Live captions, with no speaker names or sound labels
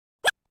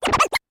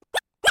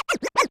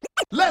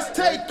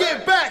Let's take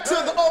it back to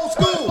the old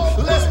school.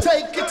 Let's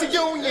take it to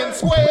Union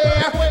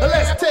Square.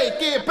 Let's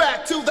take it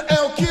back to the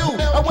LQ.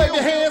 I wave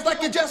your hands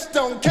like you just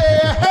don't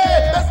care.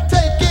 Hey, let's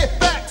take it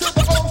back to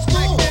the old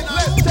school.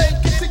 Let's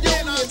take it to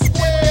Union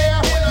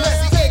Square.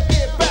 Let's take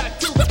it back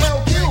to the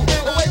LQ.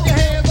 I wave your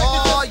hands like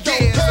you just don't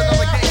care.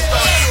 Another gangsta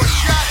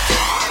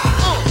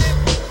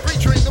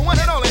featuring the one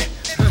and only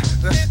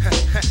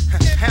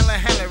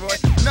Hella Roy,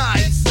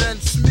 nice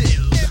and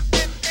smooth.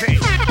 Hey,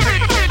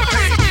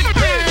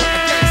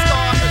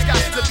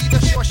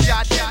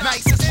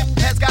 nice and smooth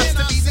has got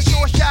to be the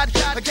sure shot.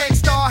 A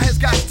gangstar has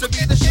got to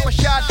be the sure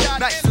shot.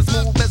 Nice and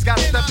smooth has got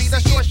to be the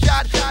sure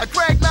shot. A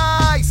Greg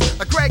Nice,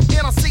 a Greg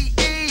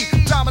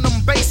NLCE,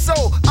 dominant bass,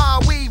 so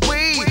we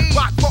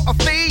rock for a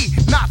fee,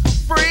 not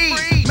for free.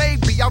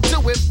 Maybe I'll do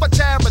it for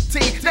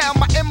charity. Now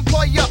my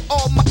employer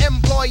or my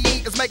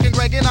employee is making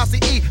Greg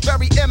NLCE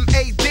very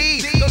MAD.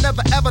 Don't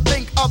ever ever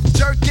think of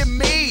jerking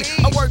me.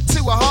 I work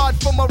too hard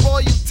for my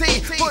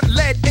royalty. Put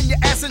lead in your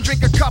ass and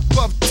drink a cup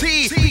of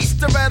tea. Beast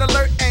the red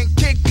alert and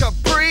kick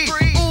Capri.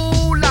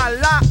 Ooh la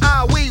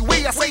la, wee.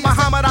 I say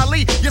Muhammad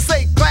Ali, you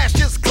say glass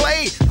just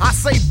clay. I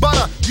say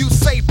butter, you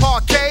say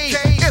parquet.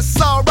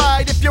 It's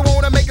alright if you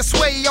wanna make a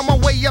sway. On my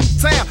way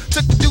uptown,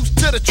 took the deuce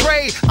to the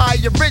trade. I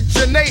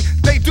originate,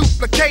 they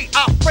duplicate.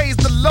 I praise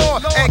the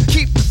Lord and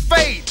keep the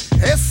faith.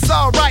 It's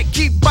alright,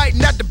 keep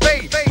biting at the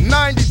bait.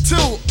 92,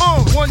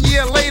 1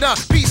 year later,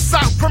 peace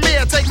out,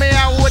 premiere, take me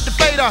out with the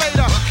fader.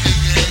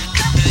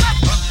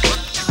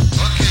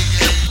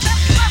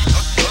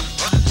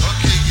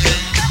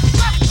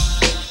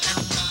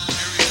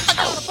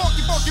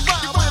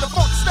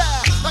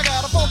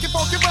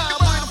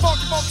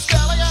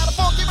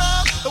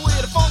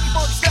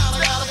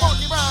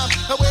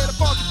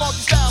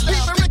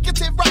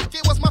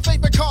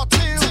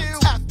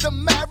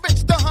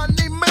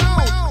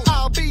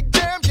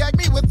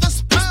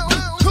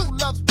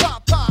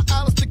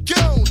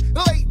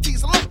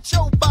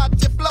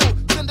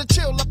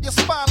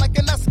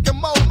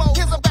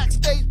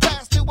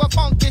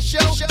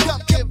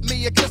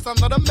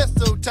 Under the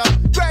mistletoe,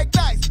 Greg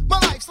Nice, my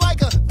life's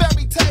like a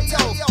fairy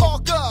tale.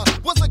 Parker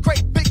was a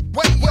great big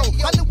whale.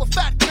 I knew a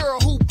fat girl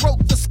who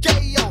broke the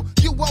scale.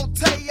 You won't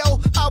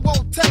tell, I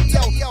won't tell.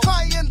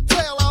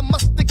 Clientele, I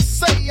must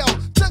excel.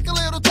 Took a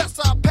little test,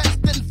 I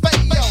passed and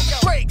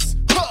failed. Breaks,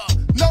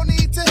 no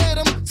need to hit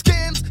 'em.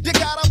 Skins, you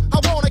got 'em, I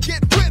wanna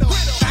get rid of 'em.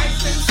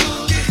 Nice and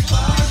smooth,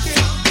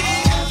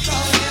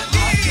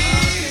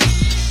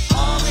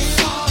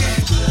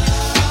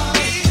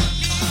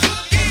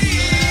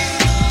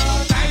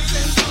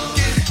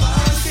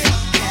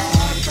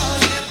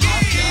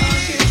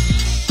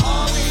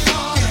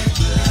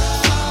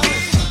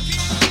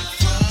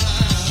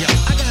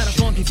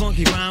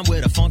 funky rhyme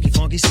with a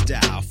funky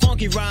style.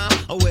 Funky rhyme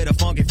with a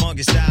funky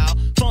style.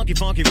 Funky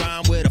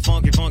rhyme with a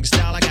funky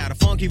style. I got a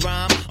funky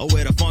rhyme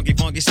with a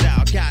funky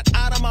style. Got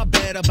out of my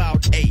bed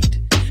about 8.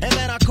 And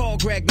then I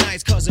called Greg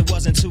Nice cause it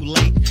wasn't too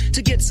late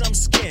to get some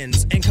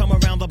skins and come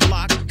around the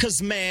block.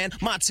 Cause man,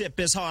 my tip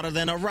is harder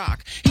than a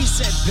rock. He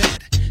said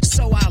bet.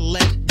 So I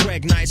let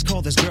Greg Nice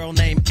call this girl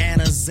named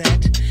Anna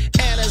Zett.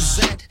 Anna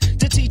Zett,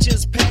 the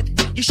teacher's pet.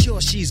 You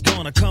sure she's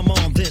gonna come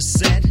on this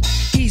set?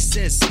 He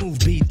says,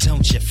 smooth beat,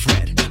 don't you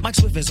fret. Mike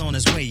Swift is on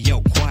his way,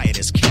 yo, quiet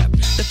as kept.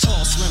 The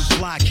tall, slim,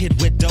 fly kid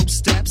with dope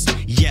steps.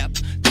 Yep,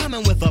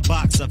 coming with a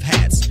box of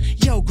hats.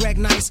 Yo, Greg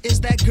Nice, is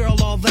that girl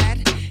all that?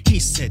 He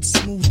said,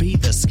 smooth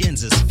beat, the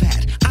skins is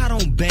fat. I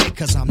don't beg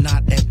cause I'm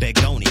not a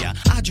begonia.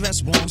 I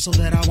dress warm so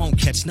that I won't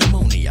catch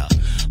pneumonia.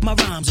 My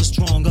rhymes are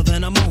stronger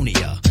than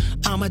ammonia.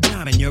 I'm a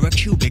diamond, you're a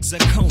cubic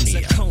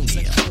zirconia.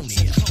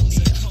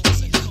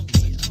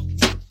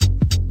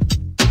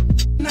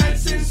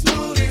 Nice and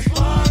smooth and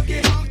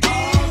funky,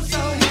 oh so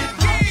hip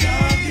hop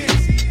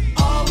junkies.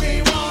 All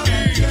we wanna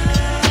do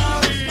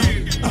is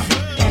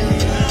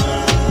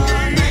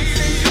nice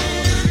and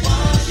smooth and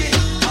funky,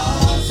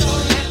 oh so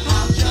hip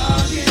hop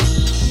junkies.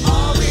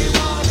 All we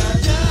wanna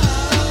do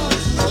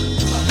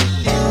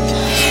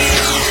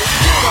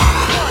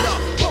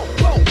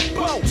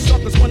is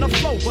suckers wanna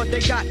flow, but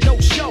they got no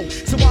show.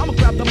 So I'ma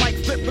grab the mic,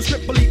 flip a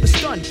strip, believe the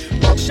stun.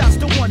 Buckshot's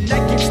the one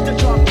that gets the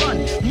job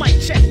done.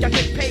 Mic check, I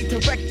get paid to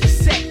wreck the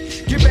set.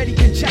 Get ready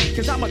and check,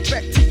 cause I'm a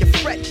threat to your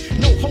fret.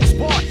 No host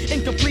bar,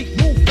 incomplete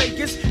move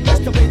fakers.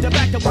 Best to lay the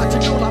back to watch a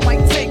girl, I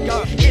might take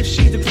her. If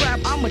she's a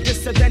grab, I'm a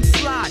dissident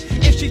slide.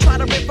 If she try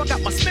to rip, I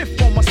got my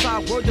Smith on my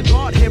side. Word to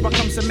God, here I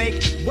comes to make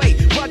way.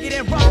 Rugged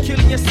and rock,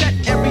 killing your set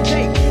every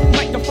day.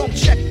 Microphone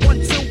check, 1,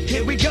 2,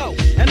 here we go.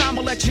 And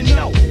I'ma let you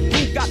know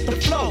who got the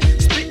flow.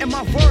 Spitting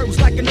my verbs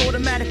like an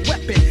automatic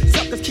weapon.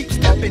 Suckers keep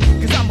stepping,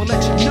 cause I'ma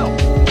let you know.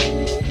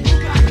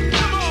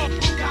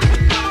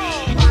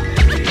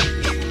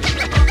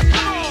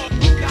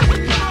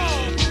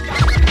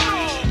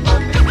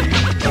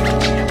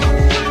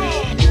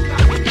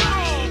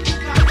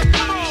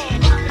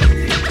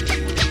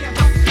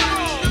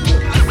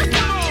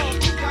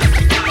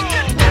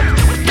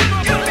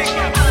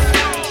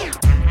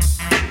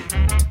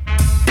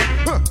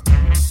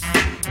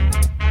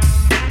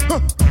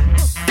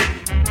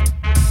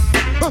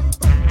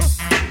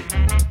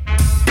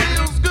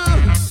 Feels good.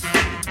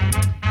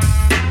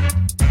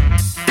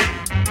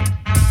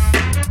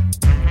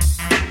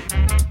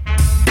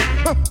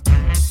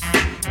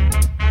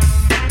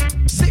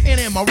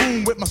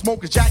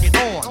 smoke his jacket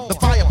on. The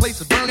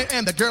fireplace is burning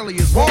and the girlie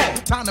is warm.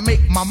 Time to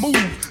make my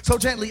move, so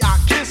gently I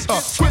kiss her,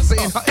 whisper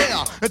in her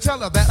ear, and tell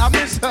her that I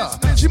miss her.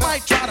 She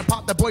might try to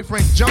pop that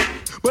boyfriend jump,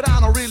 but I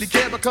don't really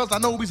care because I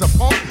know he's a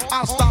punk.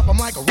 I'll stop him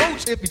like a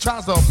roach if he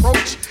tries to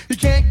approach. He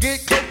can't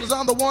get close cause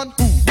I'm the one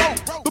who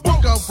wrote the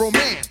book of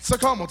romance. So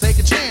come on, take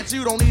a chance.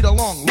 You don't need a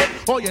long look,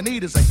 all you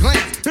need is a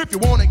glance. If you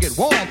wanna get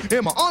warm,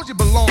 in my arms you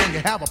belong. You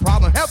have a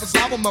problem, have a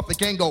solve 'em, nothing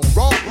can go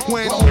wrong.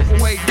 When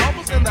overweight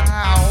lovers in the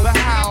house,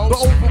 the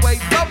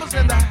overweight lovers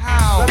in the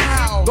house,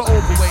 the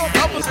overweight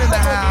lovers in the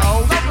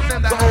house,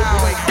 the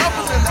overweight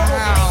lovers in the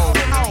house.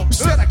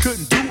 You said I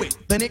couldn't do it,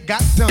 then it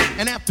got done.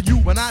 And after you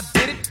and I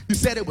did it, you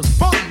said it was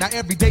fun. Now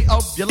every day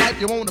of your life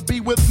you wanna be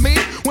with me.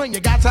 When you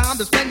got time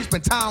to spend, you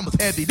spend time with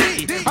Heavy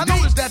D. I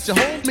noticed that you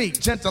hold me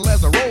gentle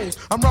as a rose.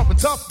 I'm rough and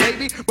tough,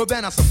 baby, but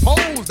then I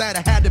suppose that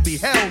I had to be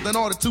held in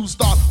order to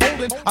start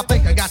holding. I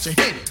think I got your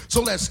hint,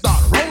 so let's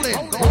start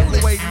rolling. The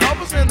overweight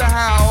lovers in the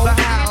house,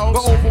 the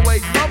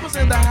overweight lovers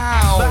in the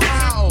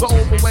house, the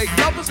overweight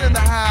lovers in the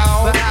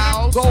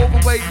house, the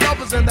overweight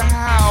lovers in the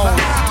house,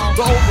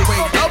 the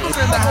overweight lovers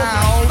in the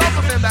house,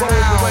 the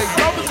overweight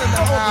lovers in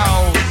the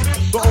house,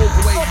 the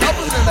overweight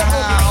lovers in the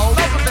house,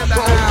 the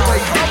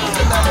overweight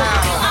lovers in the house.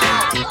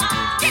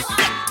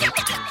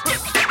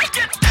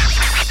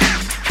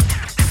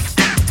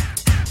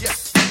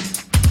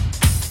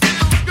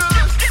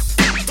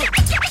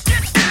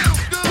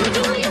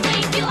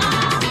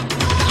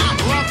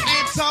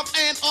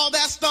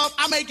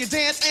 I make you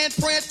dance and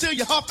prance till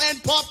you huff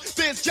and puff.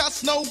 There's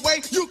just no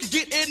way you can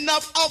get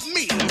enough of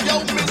me.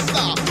 Yo,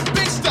 Mr.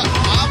 Big Stuff,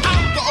 I'm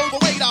the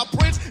overweight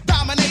prince,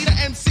 dominator,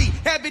 MC,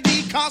 Heavy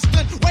D,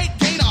 constant weight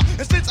gainer.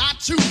 And since I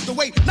choose the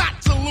way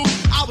not to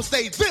lose, I will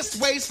stay this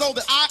way so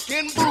that I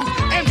can bruise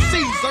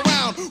MCs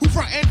around who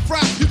front and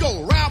frown. You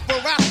go round for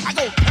round, I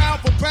go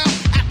pound for pound.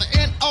 At the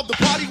end of the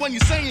party when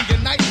you're saying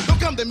goodnight, don't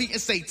come to me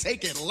and say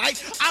take it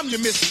light. I'm your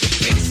Mr.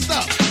 Big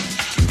Stuff.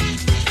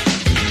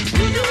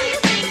 Who do you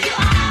think you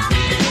are?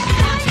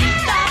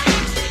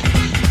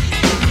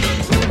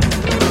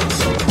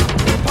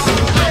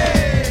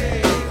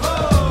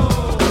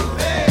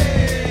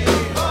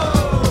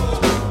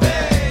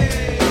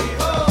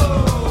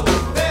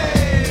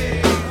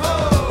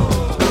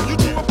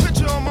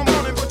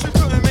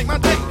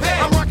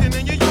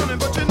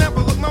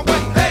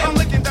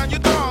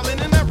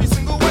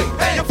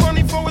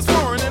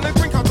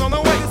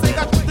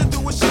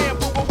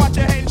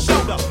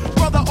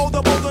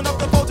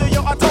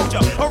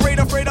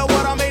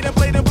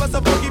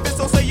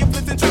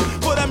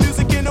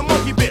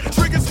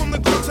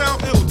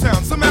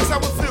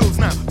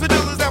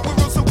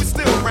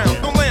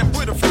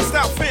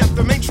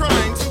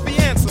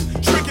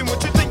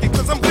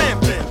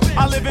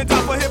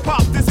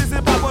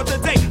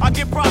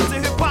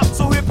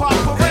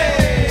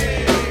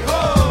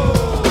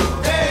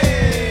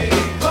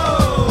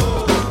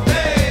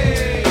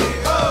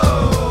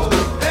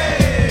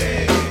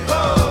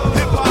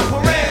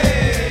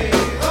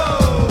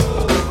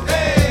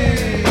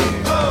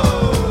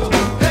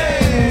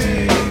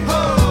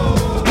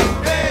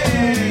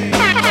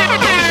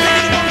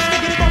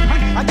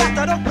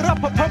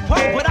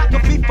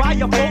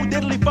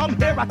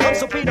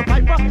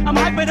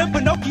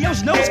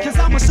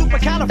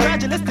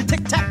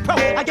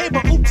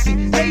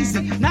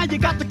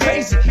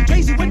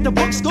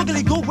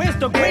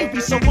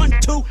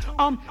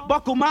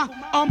 Buckle my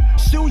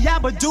shoe,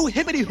 yabba do,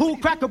 hibbity hoo,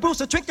 crack a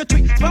bruise, a trick or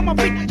treat. Spell my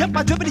feet, yep,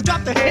 I dribbity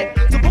drop the hit.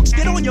 The books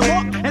get on your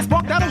walk and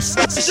spark that old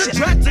sexy shit.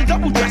 Tracks and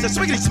double dress and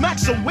swiggity smack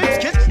some wings,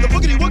 kids. The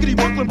boogity woogity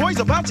Brooklyn boys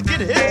about to get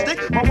a hit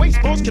stick. My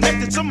waist bone's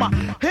connected to my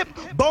hip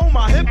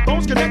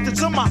bone's connected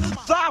to my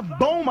thigh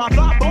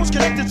bone's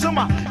connected to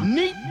my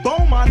knee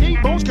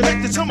bone's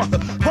connected to my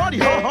party,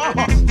 ha.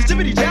 The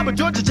jibbity jabber,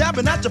 Georgia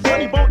jabbing at your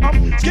funny bone.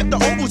 Skip the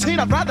Ovaltine,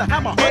 I'd rather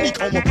have my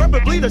honeycomb. Or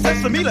preferably the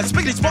sesame, let's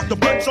spiggity spark the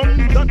blood. So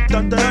dun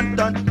dun dun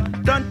dun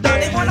dun dun.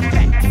 They wanna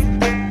pack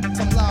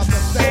some love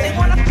effects. They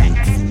wanna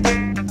pack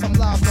some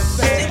love effects.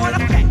 They wanna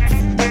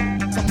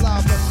pack some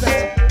love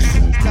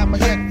effects. Clap my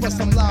head for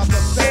some love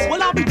effects.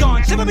 Well, I'll be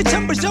gone. Shiver me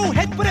timbers, yo,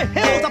 head for the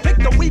hills. I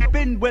picked a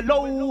weeping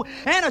willow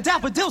and a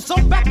daffodil. So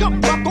back up,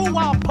 Rocco,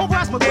 I'll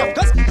pulverize my gruff.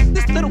 Cause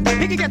this little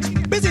piggy gets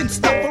busy and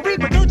stuff. For read,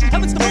 but urgent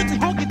heavens, the virgin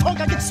honky tonk,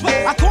 I get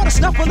sweat. I caught a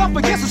snuffle up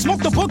against and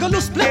smoked a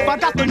boogaloo split. I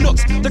got the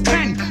nooks, the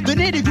clang, the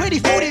nitty gritty,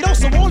 40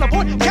 dose of all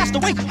aboard. Cast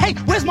away, hey,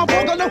 where's my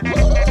boogaloo?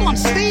 Ooh, I'm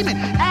steaming,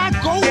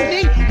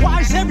 agony.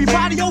 Why is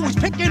everybody always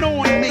picking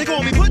on me? They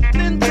call me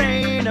putting in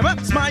pain, and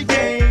that's my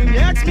game. You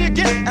ask me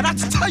again, and I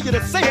just tell you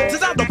the same.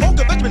 Since I'm the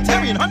vulgar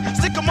vegetarian hunt,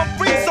 stick 'em up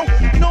free, so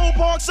no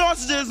pork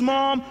sausages,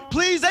 mom.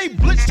 Please, a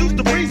blitz shoots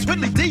the breeze,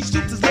 Whitley D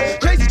shoots his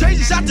lip.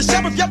 Crazy, shot the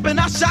sheriff, yup, and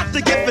I shot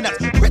the gift, and that's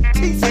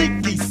pretty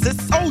sneaky, sis.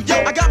 Oh,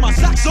 yo, I got my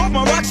socks off,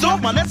 my rocks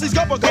off, my Nessie's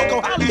go for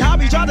Coco, Holly,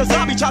 Hobby, try to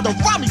zombie, try to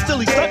rob me, still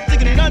he stuck,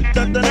 diggity dun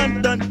dun dun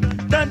dun dun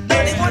dun dun.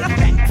 They wanna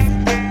pack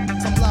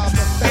some love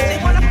effects. They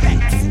wanna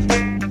pack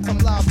some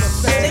love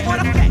effects. They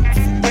wanna pack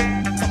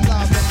some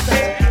love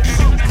effects.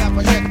 Clap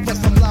a head for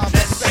some love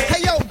effects.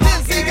 Hey yo,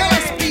 Dizzy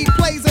Gillespie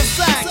plays a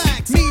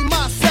sax. Me,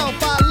 myself,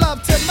 I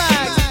love to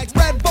mag.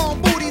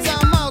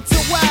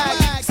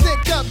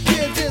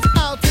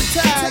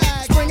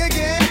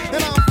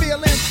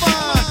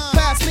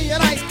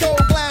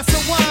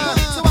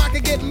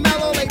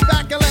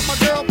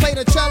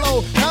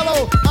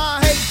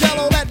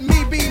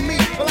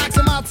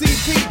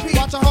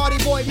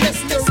 boy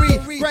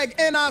Mystery, Greg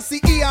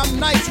N-I-C-E, I'm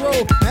Nitro,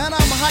 and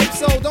I'm hype,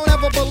 so don't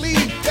ever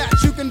believe that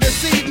you can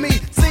deceive me.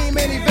 See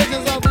many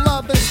visions of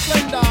love and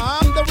splendor.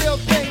 I'm the real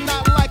thing,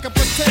 not like a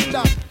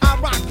pretender. I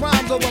rock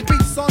rhymes over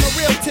beats on a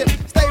real tip.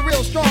 Stay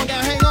real strong and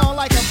hang on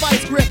like a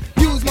vice grip.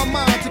 Use my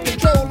mind to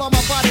control all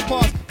my body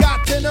parts.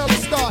 Got an early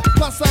start,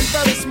 plus I'm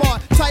very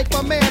smart. Type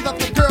of man that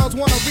the girls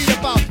wanna read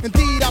about.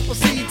 Indeed, I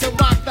proceed to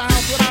rock the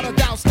house without a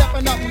doubt.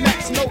 Stepping up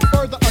next, no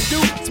further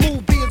ado.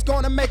 Smooth B is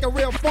gonna make it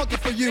real funky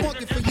for you.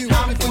 Funky for you,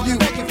 funky for you,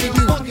 funky for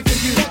you, funky for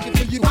you,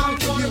 funky for you, funky for you,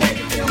 funky for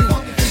you,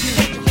 funky for you,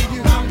 funky for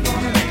you. I'm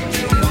gonna make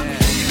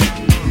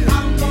you,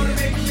 I'm gonna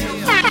make you.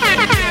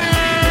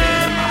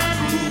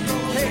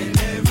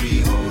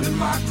 Every hole in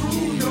my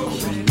crew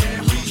knows,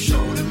 every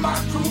show in my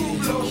crew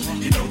blows.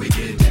 You know we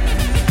get down.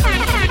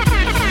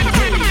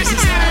 This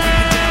is how we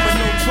get down with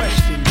no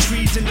question.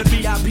 Trees in the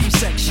VIP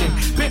section.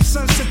 Big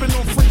sun sipping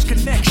on French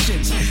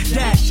connections.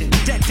 Dashing,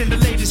 decked in the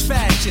latest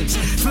fashions.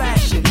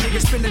 Flashing,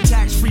 niggas spending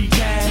tax-free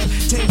cash.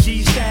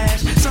 10G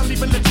stash. Some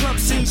leaving the club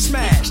scene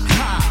smashed.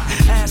 Ha,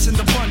 ass in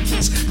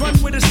abundance. Run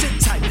with a sit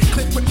tight.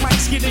 Click with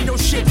mics, get in your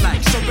shit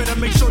like. So better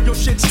make sure your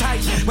shit's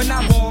tight. When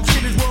I bomb,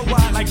 shit is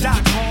worldwide like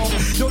 .com.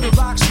 Know the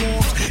rock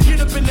swarms.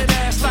 Get up in that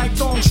ass like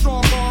Thong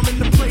Strong Arm in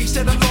the place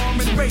that alarm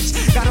and race.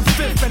 Got a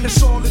fifth and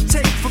it's all it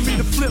takes for me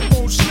to flip,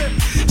 won't slip.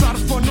 Try to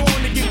fun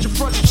on to get your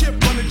first chip.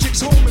 Run the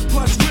chicks home and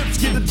plus rips.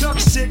 Get a duck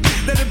sick.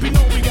 Let it be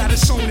known we got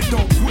it on it,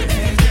 don't quit.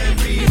 And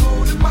every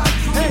hole in my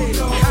crew, hey,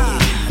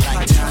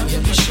 like Tanya,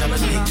 Michelle,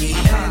 and Nikki.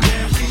 And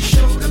every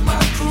show in my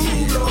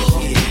crew go,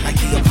 like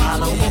the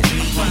Apollo or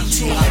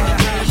BET.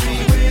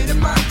 Everywhere that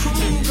my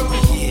crew go,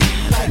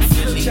 like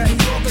Philly, New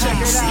York, check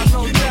it out,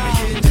 no doubt.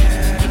 You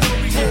know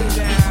we get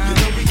down.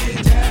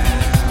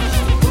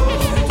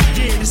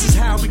 Yeah, this is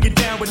how we get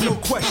down with no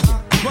question.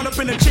 Run up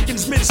in the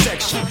chicken's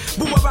midsection.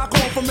 Boo, I rock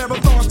on from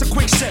marathons to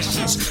quick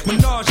sessions.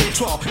 Menage a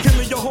trois,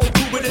 killing your whole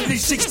crew with at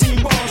least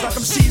 16 bars like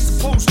MC's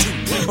supposed to.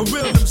 A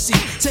real MC,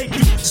 take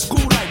you to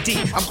school like D.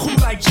 I'm cool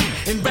like G.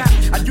 In rap,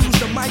 I use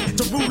the mic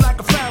to rule like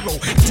a pharaoh.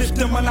 Tip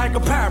them like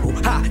apparel.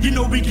 Ha, you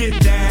know we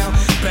get down.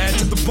 Bad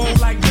to the bone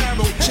like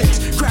marrow. Chicks,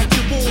 crack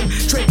your womb.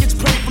 Trey gets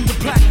played from the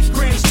black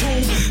Grand's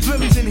tomb.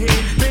 Lily's in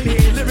here, been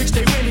here, lyrics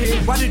they win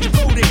here. Why did you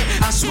go there?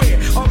 I swear,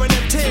 R&M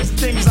tears and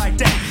things like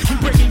that. We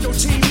breaking your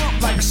team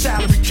up like a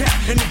salary cap.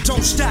 And it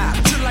don't stop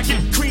till I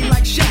get cream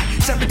like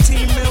Shaq.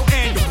 17 mil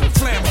annual,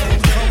 flammable.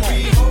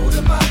 Every hole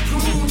in my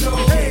crew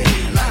knows. Hey,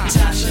 like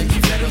Tasha,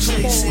 you better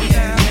Stacey.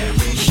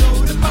 Every show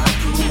that my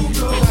crew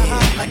goes,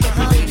 like a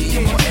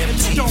radio or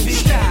MTV. Don't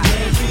stop.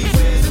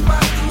 Everywhere that my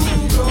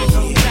crew goes,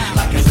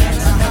 like a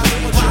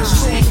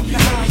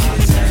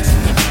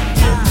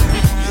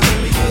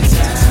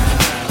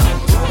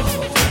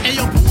Hey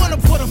yo, who wanna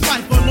put a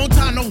fight for a long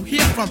time no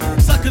hear from?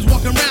 Suckers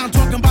walking around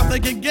talking about they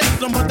can get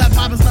some, but that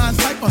vibe is not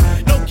cipher.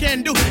 No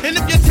can do. And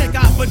if you take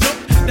out for dope,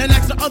 then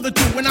ask the other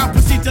two and I'll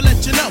proceed to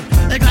let you know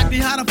exactly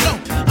how to flow.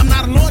 I'm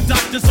not a law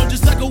doctor, so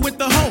just suckle with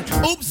the hoe.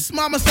 Oops,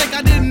 my mistake,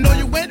 I didn't know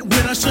you went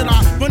with her. Should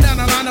I run down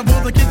the line of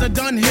all the kids that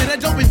done hit her?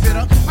 Don't be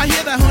bitter. I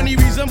hear that honey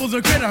resembles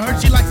a critter.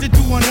 Heard she likes it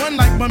 2-on-1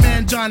 like my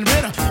man John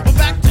Ritter. But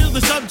back to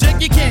the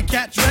subject, you can't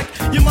catch wreck.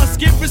 You must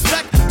give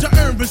respect to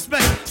earn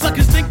respect.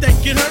 Suckers think they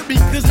can hurt me,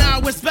 cause now I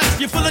respect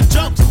you're full of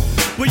jokes.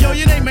 Well, yo,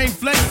 your name ain't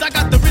Flex. I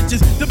got the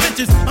riches, the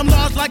bitches. I'm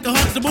large like a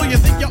Huxtable. You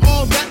think you're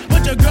all that,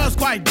 but your girl's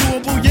quite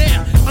doable,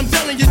 yeah. I'm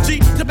telling you, G,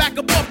 to back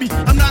up off me.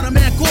 I'm not a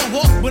man called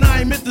Hawk, but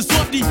I ain't Mr.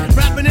 Softy.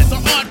 Rapping is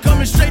an art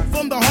coming straight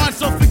from the heart,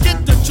 so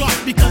forget the chart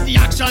because the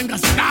action got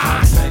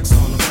stars. sex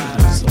on the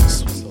platter,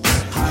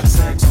 hot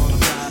sex on the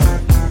platter,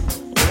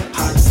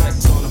 hot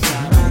sex on the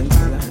platter,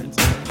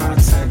 hot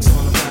sex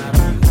on the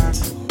platter,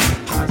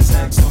 hot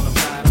sex on the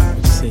platter.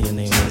 What you say your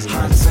name is?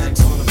 Hot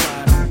sex on the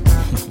platter,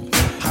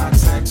 hot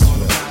sex on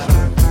the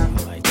platter.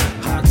 I like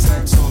that. Hot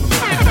sex on the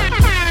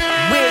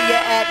platter. Where you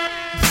at?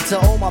 To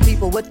all my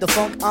people with the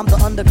funk, I'm the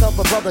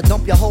undercover brother,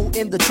 dump your hoe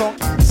in the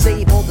trunk.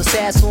 Save all the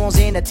sad songs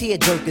and the tear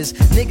jerkers.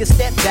 Niggas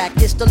step back,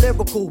 it's the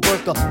lyrical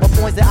worker. The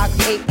points that I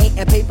create ain't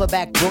in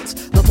paperback books.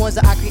 The points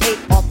that I create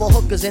are for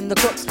hookers and the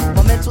crooks.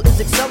 My mental is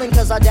excelling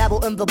cause I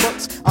dabble in the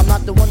books. I'm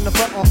not the one to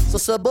front on, so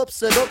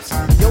sub-ups.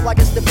 Yo, I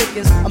guess the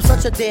pickings, I'm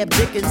such a damn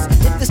Dickens.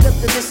 If you step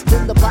to this,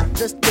 then the plot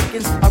just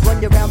thickens. I run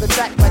you around the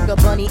track like a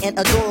bunny and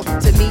a dog.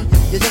 To me,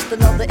 you're just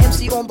another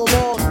MC on the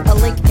wall, a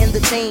link in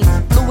the chain,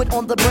 fluid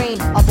on the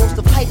brain. I boast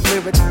of hype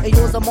lyrics, and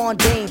yours are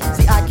mundane.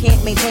 See, I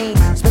can't maintain,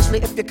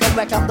 especially if you come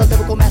back. I'm the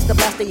lyrical master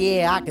blaster,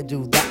 yeah, I could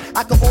do that.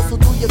 I could also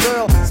do your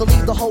girl, so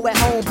leave the hoe at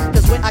home.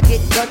 Cause when I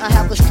get done, I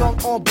have a strong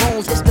arm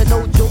bones. It's the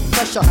no joke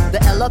pressure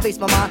that elevates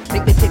my mind,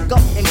 make me pick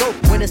up and go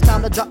when it's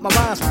time to drop my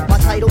rhymes. My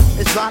title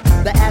is Drop,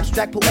 the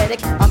abstract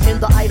poetic. I'm in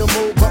the idle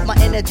mode, but my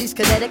energy's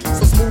kinetic,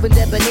 so smooth and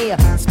debonair.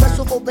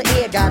 Special for the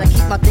air, gotta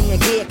keep my thing in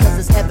gear, cause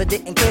it's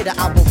evident and clear that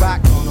I will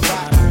rock on the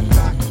ride.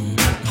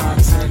 Hot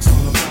sex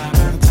on the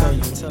platter, I tell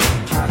you,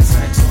 hot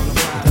sex on the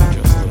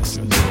platter, hot sex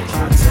on the platter,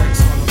 hot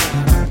sex on the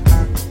platter,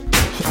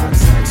 hot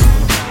sex on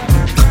the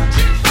platter,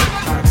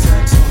 hot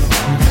sex on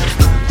the platter,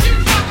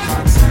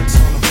 hot sex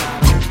on the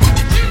platter,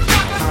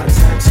 hot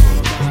sex on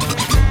the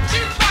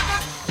platter.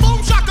 Boom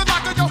shaka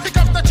laka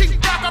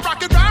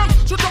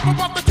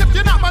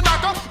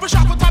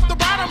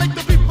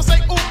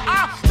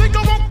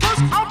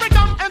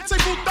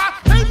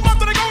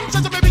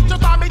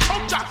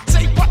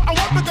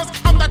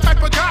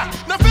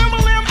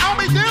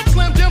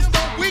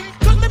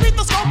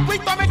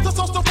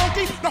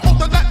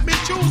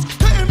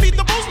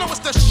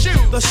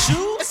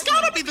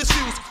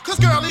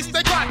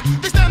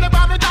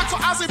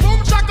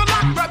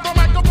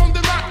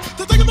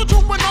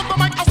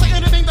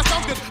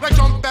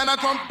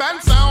band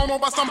sound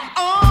over some,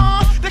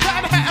 they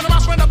got a hat and a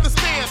mouse right up the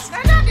stairs.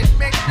 And that didn't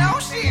make no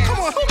sense.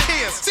 Come on, who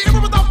cares? See,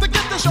 everyone's out to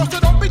get the show,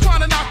 so don't be trying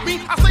to knock me.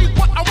 I say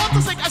what I want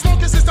to say as long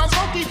as it sounds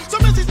funky.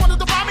 Some MCs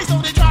wanted to buy me, so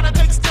they try to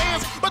take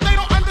stands. But they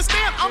don't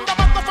understand, I'm the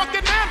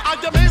motherfucking man.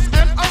 I am his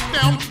and us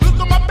down. Look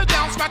them up and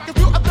down, smack a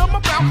few of them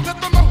around.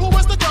 Let them know who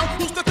is the girl,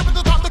 who's the tip of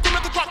the top, the cream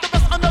of the crop, the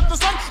best under the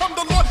sun. I'm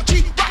the Lord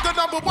G, rock the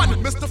number one,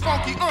 Mr.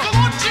 Funky. The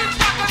Lord G,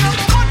 rock the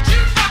number one, G,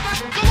 rock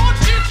the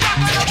Lord G, rock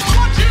the number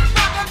one, G,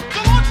 rock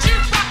the Lord G,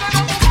 rock the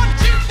number one,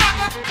 G,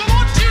 rock the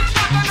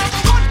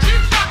Lord G, rock the number one, G,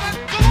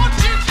 rock the Lord G,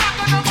 rock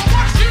the number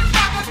one, G,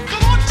 rock the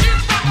Lord G,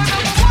 rock the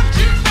number one,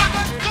 G, rock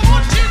the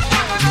Lord G,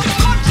 rock the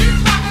number one, G,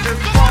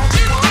 rock the Lord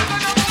G, rock the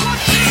number one,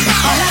 G.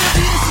 I wanna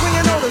be the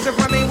swinging olders if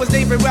my name was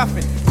David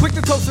Ruffin. Quick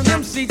to toast an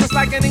MC just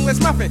like an English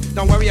muffin.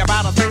 Don't worry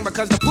about a thing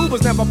because the fool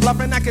was never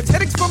bluffing. I get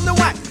headaches from the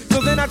whack, so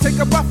then I take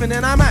a buffin'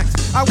 and I max.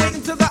 I wait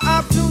until the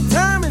opportune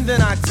time and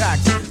then I tax.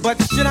 But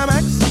should I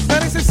max?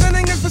 That is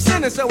sinning is for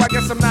sinners, so I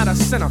guess I'm not a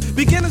sinner.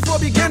 Beginners for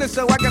beginners,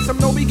 so I guess I'm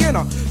no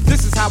beginner.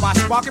 This is how I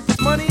spark it.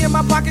 Put money in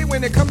my pocket.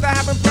 When it comes to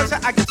having pleasure,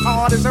 I get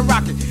hard as a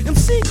rocket.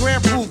 MC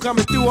Grand Pool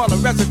coming through all the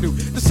residue.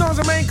 The songs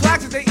are main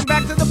classics dating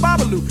back to the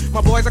Babalu.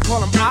 My boys, I call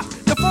them op.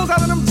 The phones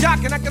out of them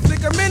jockin'. I can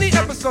think of many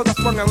episodes I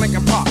sprung on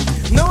Lincoln Park.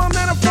 No, I'm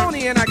not a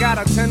phony and I got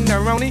a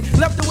tenderoni.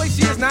 Left the way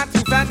she is, not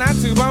too fat, not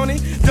too bony.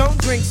 Don't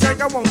drink,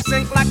 sink, I won't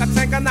sink like a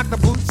tanker. Knock the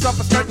boots off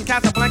a certain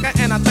Casablanca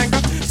and I thank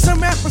her. Some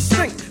rappers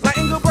stink like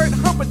Engelbert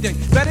Humperdinck.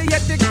 Better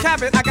yet, Dick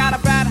Cavett. I got a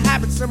bad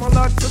habit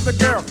similar to the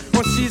girl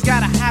when she's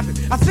got a habit.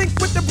 I think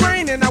with the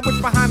brain and I wish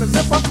behind the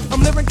zipper.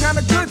 I'm living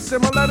kinda good,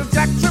 similar to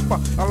Jack Tripper.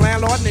 A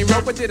landlord named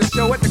Roper did a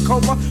show at the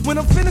Copa. When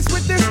I'm finished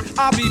with this,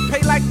 I'll be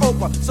paid like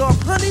Oprah. So if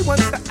honey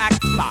wants to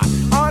act fly,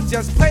 I'll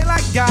just play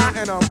like Guy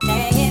and I'm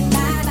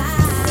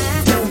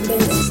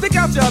stick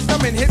out your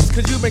thumb and hits,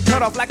 cause you've been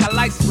cut off like a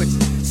light switch.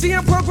 See,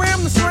 I'm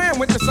programmed to slam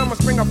with the summer,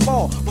 spring, or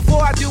fall.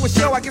 Before I do a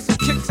show, I get some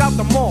kicks out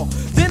the mall.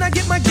 Then I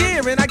get my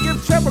gear and I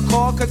give Trevor a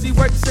call, cause he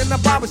works in the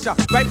barbershop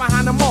right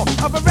behind the mall.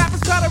 Other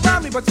rappers try to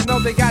rob me, but you know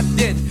they got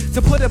dead.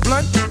 To put it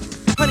blunt,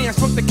 honey, I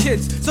shrunk the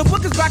kids. So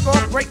bookers back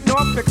off, breaking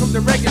off, here comes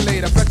the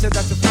regulator. Betcha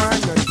that's a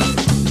fine one.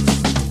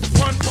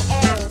 One for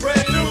all,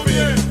 Red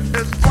Nubian.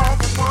 It's all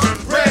for one,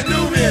 Red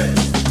Nubian.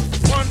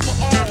 One for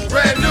all,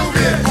 Red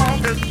Nubian.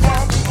 It's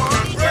all for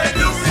one, Red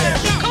Nubian.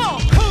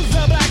 Who's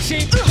the black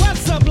sheep?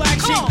 What's the black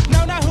sheep?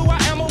 Know not who I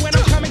am or when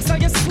I'm coming, so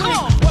you sleep.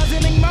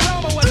 Wasn't in my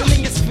realm or wasn't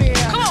in your sphere.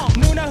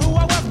 Knew not who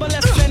I was, but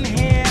listen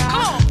here.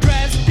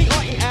 Press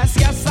P-O-E-S,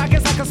 yes, I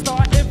guess I can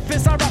start. If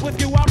it's alright with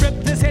you, I'll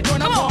rip this head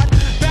joint apart.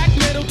 Back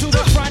middle to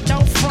the front,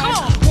 no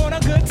front. Want a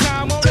good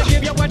time, wanna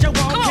give you what you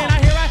want. Can I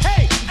hear a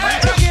hey?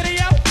 Can I get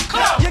it out?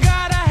 You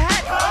got a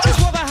hat, it's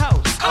for the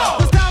house.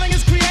 The styling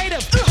is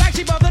creative, black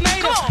sheep of the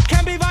native.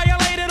 Can be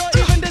violated or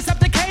even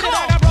decepticated.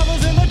 I got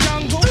brothers in the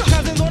jungle,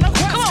 cousins on a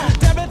quest.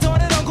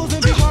 Debit-ordered uncles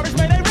and P-Morris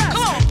may they rest.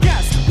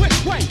 Guess which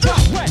way,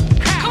 what, when,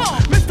 how?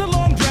 Mr.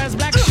 Long Dress,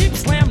 black sheep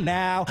slam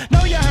now.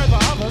 Know you heard the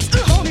others,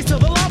 only to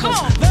the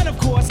lovers. Then of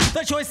course,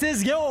 the choice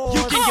is yours.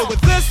 You can get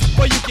with this,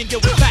 or you can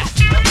get with that.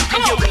 You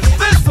can get with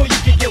this, or you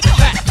can get with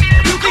that.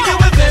 You can get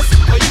with this,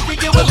 or you can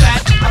get with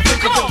that. I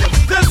think you can get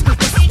with this, cause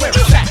this is where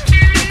it's at.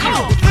 You can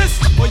get with this,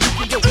 or you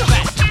can get with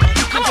that.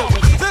 You can get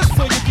with this,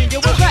 or you can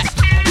get with that.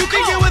 You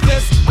can get with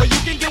this, or you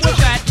can get with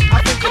that.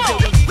 I think you can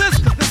get with this,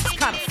 cause this is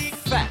kind of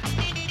fat.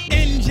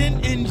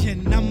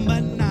 Engine number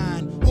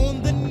 9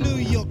 on the New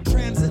York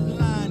Transit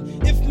line.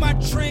 If my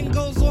train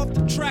goes off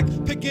the track,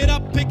 pick it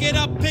up, pick it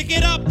up, pick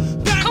it up.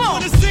 Back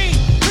on the scene,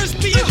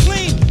 crispy and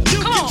clean.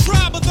 You can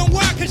try, but then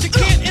why? Cause you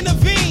can't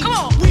intervene.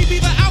 We be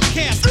the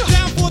outcast,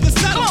 down for the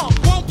settle.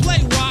 Won't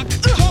play rock,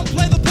 won't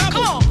play the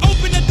pebble.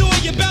 Open the door,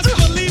 you best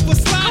believe we're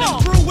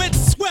sliding through it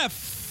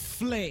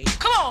swiftly.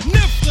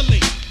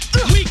 Niftily,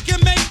 we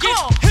can make it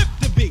hip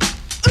to be.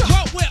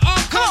 What we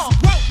are, cause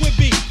what we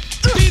be.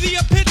 Be the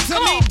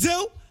epitome,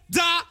 do,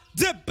 die,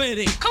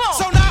 dippity.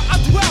 So now I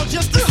dwell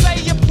just to say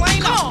you're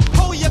plain up.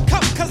 Hold your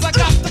cup, cause I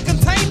got the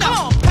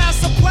container.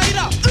 Pass the plate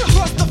up,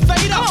 cross the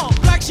fader.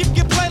 Black sheep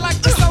can play like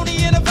the Sony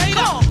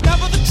Innovator.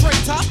 Never the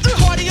traitor,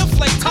 party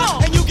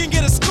inflator. And you can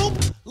get a scoop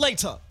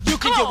later. You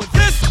can get with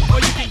this, or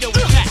you can get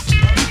with that.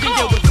 You can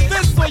get with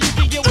this, or you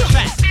can get with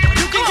that.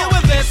 You can get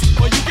with this,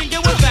 or you can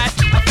get with that.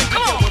 I think you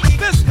can get with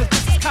this, cause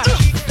this is kinda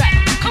fat.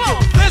 You can get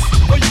with this,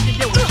 or you can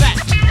get with that.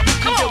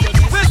 You can get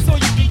with this, or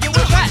you can get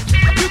with that.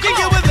 You can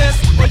get with this,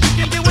 or you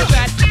can get with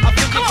that. I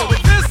think you can get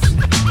with this,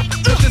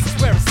 cause this is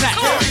where it's at.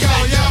 Here we go,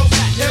 yo.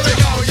 Here we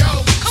go, yo.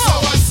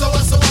 So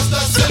what's the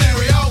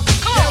scenario?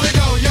 Here we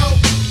go, yo.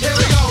 Here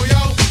we go,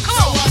 yo.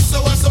 So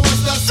what's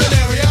the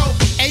scenario?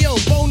 Ayo,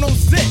 Bo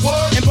knows this,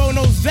 What? and Bo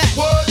knows that.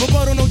 What? But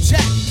Bo don't know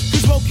jack,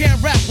 cause Bo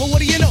can't rap. Well, what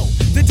do you know?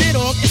 The dead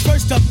dog is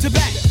first up to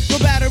bat. No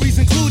batteries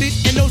included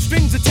and no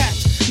strings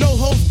attached. No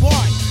holds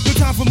barred, no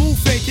time for move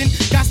faking.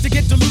 Got to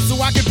get the loot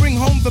so I can bring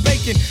home the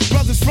bacon.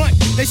 Brothers front,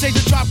 they say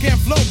the drop can't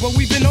flow, but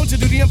we've been known to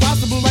do the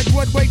impossible like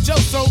Broadway Joe.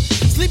 So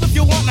sleep if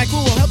you want, like who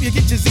will help you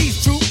get your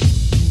Z's true.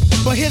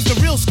 But here's the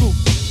real scoop.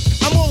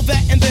 I'm all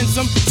that and then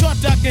some. Short,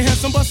 dark, and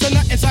handsome, bust a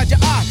nut inside your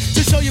eye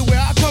to show you where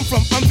I come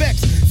from. I'm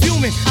vexed,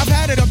 fuming. I've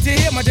had it up to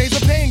here. My days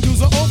of paying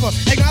dues are over.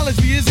 Acknowledge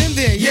me is in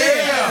there.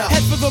 Yeah.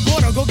 Head for the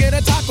border, go get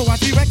a taco. I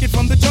see record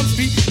from the jump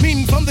street,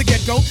 meaning from the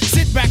get go.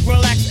 Sit back,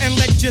 relax, and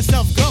let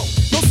yourself go.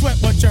 Don't sweat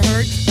what you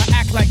heard, but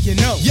act like you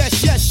know.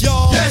 Yes, yes,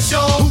 y'all. Yes,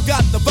 y'all. Who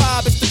got the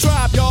vibe? It's the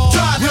tribe, y'all.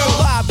 Tribe, Real y'all.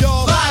 live,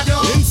 y'all. Live,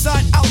 y'all.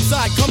 Inside,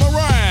 outside, come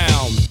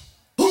around.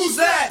 Who's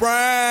that?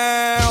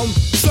 Brown.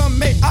 Some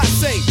may I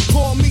say,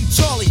 call me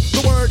Charlie.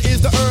 The word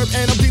is the herb,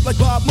 and I'm deep like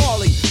Bob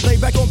Marley. Lay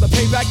back on the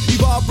payback,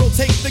 evolve,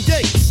 rotate the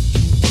gates.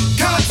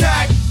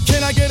 Contact.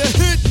 Can I get a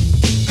hit?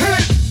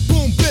 Hit.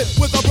 Boom, bit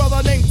with a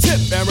brother named Tip,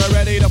 and we're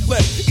ready to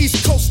flip.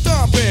 East Coast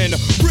stomping,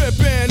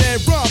 ripping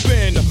and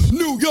romping.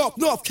 New York,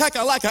 North,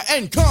 Kakalaka,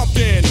 and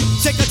Compton.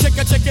 Check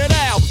it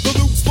out. The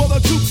loops for the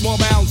troops, more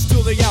bounds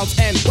to the ounce.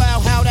 And wow,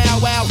 how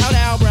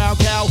now, brown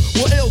cow.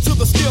 We're ill till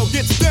the skill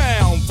gets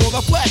down for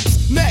the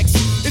flex. Next,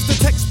 it's the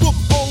textbook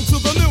old to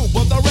the new,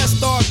 but the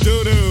rest are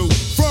doo-doo.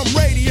 From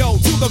radio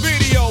to the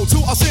video to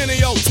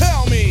Arsenio,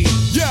 tell me,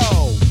 yo,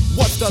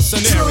 what's the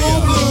scenario?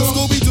 True blue.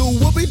 Scooby-Doo,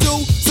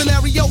 whoopie-doo.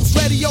 Scenarios,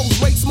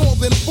 radios, rates more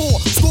than 4.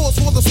 Scores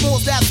for the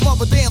smalls that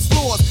smother dance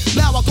floors.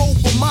 Now I go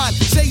for mine,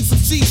 shades of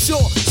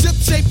seashore. Ship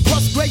shape,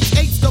 crush grapes,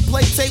 H to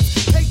play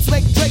tapes. Pates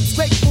make drapes,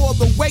 make for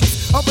the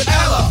weights of an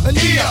Ella, an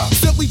Ea.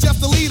 Simply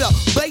just a leader.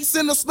 Base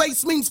in the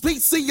space means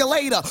peace, see you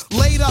later.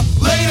 Later,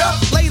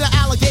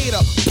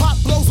 alligator. Pop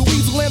blows a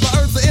weasel and the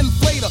earth's an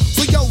inflator.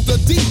 So yo, the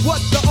D, what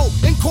the O?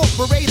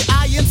 Incorporated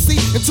INC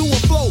into a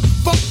flow.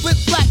 Funk, flip,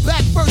 flat,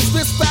 back, first,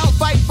 fist, foul,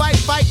 fight,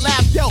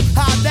 laugh. Yo,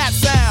 how'd that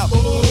sound?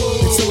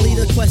 It's a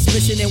leader quest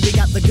mission and we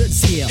got the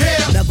goods here.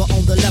 Never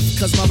on the left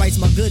cause my right's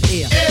my good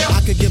ear.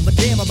 I could give a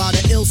damn about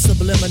an ill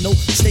subliminal.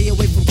 Stay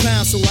away from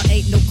crime so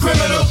I ain't no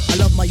criminal. I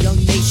love my young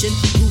nation,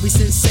 groovy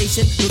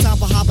sensation. No time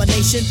for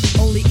hibernation,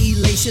 only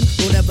elation.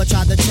 Don't ever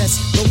try to test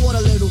the water,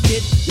 little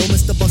kid. Yo,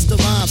 Mr. Busta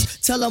Rhymes,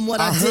 tell them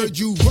what I did. heard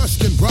you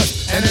rushed and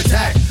brushed and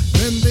attacked.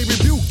 Then they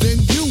rebuked, then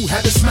you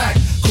had to smack.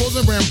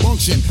 Causing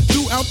rambunction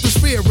throughout the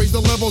sphere. Raise the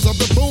levels of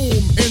the boom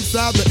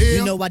inside the ear.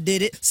 You know I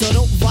did it, so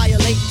don't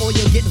violate or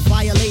you'll get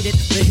violated.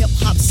 The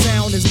hip-hop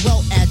sound is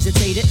well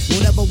agitated.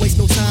 We'll never waste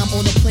no time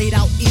on a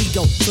played-out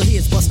ego. So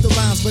here's Busta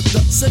Rhymes with the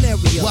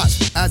scenario.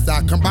 Watch as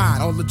I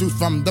combine all the juice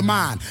from the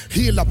mind.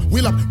 Heal up,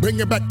 wheel up, bring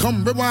it back,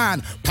 come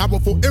rewind.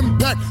 Powerful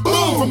impact,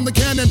 boom from the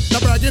cannon.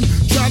 Not bragging,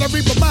 trying to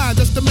reap a mind.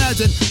 Just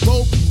imagine,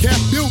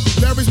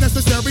 vocabulary's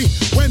necessary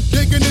when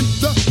digging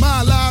into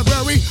my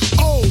library.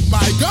 Oh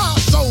my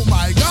gosh,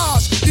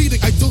 eating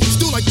I do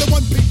stew like the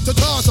one pizza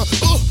toss.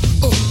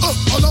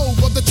 All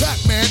over the track,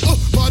 man.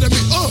 Pardon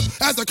me,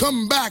 as I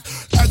come back,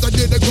 as I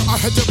did it, I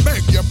had to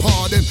beg your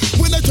pardon.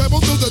 When I travel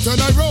through the turn,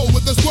 I roll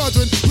with the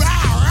squadron.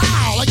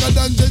 Row, like a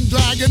dungeon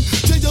dragon.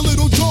 Change your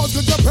little jaws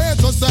cause your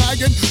pants are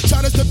sagging.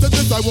 Try to step to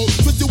this, I will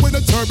twist you in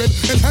a turban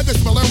and have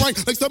it smelling right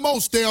like some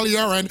old stale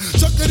urine.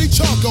 Chuckity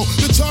choco,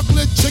 the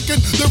chocolate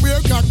chicken, the rear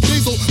cock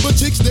diesel, but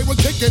cheeks they were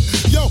kicking.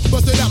 Yo,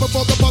 bust it out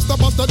before the buster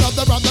out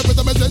the round, the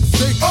rhythm is in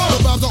sync. The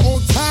rhymes are on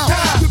time,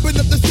 whipping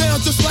up the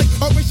sound just like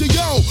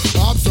Horatio.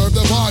 Observe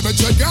the vibe and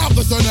check out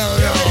the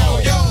scenario.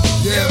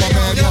 Yeah, my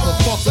man,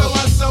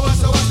 motherfucker. So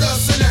what's the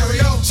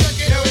scenario? Check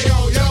it. Here we go,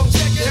 yo.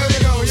 Check it. Here we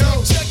go,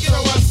 yo. Check it. So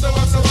what's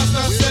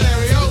the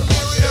scenario?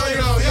 Here we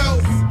go,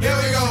 yo. Here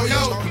we go,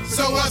 yo.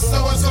 So what's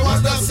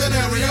the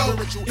scenario?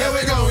 Here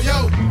we go,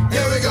 yo.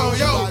 Here we go,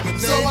 yo.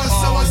 So what's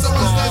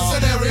the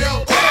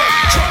scenario?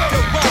 Check the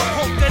round,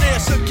 hope that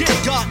ass again,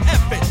 God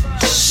F it.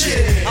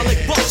 Shit, I like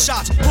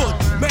buckshots, hood,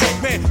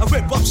 madman, I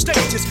rip up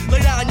stages,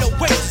 lay down your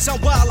waist,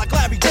 I'm wild like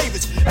Larry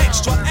Davis,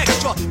 extra,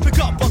 pick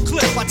up a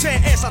clip, I tear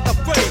ass out the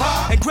frame,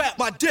 and grab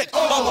my dick,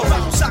 I'm a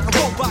rap sock, a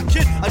robot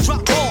kid, I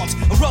drop bombs,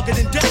 I'm rugged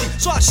and deadly,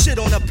 so I shit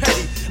on a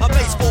petty, a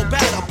baseball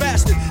bat, a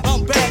bastard,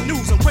 I'm bad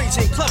news, I'm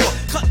crazy and clever,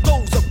 cut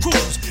those of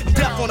crews, I'm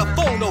deaf on a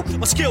phono,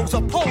 my skills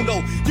are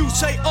porno, you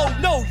say oh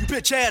no, you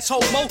bitch ass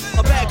homo,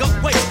 a bag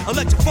up waist,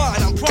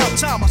 electrifying, I'm prime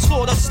time, I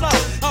slaughter slime,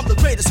 I'm the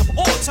greatest of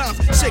all time,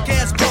 sick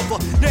ass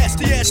brother,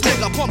 nasty ass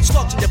nigga, pump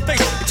slugs in your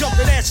face, and jump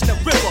that ass in the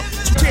river,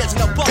 2 tears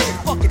in a bucket,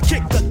 fucking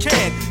kick the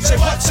can, say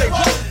what,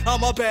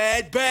 I'm a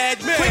bad man.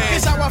 Quick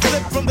is how I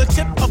flip from the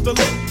tip of the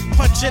lip,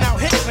 punching out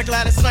hits like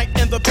Gladys Knight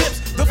and the Pips.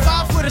 The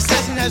 5-foot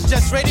assassin has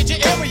just raided your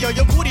area,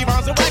 your booty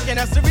rounds are whack, and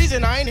that's the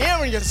reason I ain't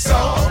hearing you. So,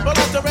 roll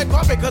out the red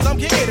carpet, cause I'm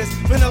kicking this,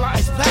 vanilla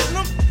ice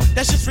platinum.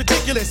 That's just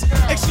ridiculous.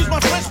 Excuse my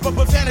French, but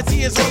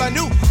profanity is all I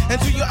knew.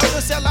 And to your other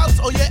sellouts,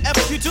 oh yeah,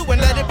 FQ2,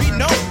 and let it be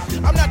known,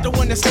 I'm not the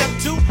one to step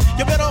to.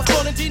 You better off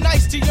calling D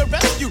Nice to your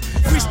rescue.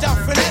 Freestyle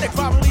fanatic,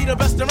 probably the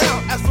best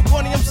around. As for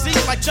corny MC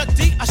like Chuck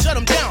D, I shut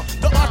him down.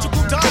 The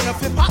article dime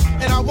of hip hop,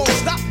 and I won't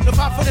stop. The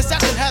 5-foot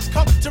assassin has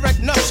come to wreck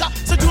enough shop.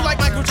 So do like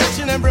Michael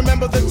Jackson and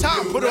remember the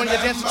time. Put on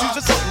your dancing shoes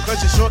or something, cause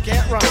you sure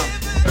can't rhyme.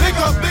 Big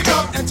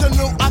up, into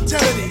new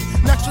identity.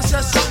 Next one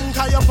says something,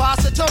 how you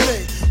pass it to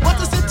me. What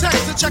does it take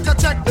to check a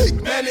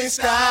technique? Many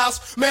styles.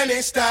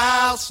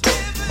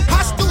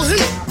 Hostile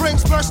heat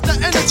brings burst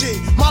of energy.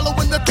 Marlowe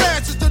in the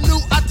dance is the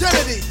new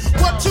identity.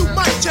 1-2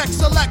 mic check,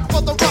 select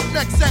for the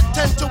roughnecks at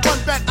 10 to 1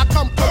 bet. I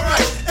come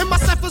correct. In my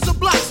ciphers of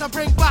blocks, I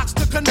bring box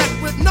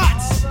connect with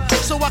knots,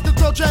 so I can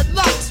grow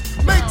dreadlocks.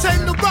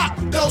 Maintain the rock,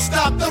 don't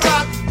stop the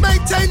rock.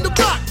 Maintain the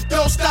rock,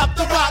 don't stop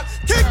the rock.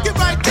 Kick it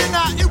right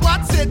then, it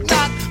what's it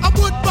not. I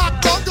would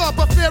rock longer,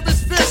 but fear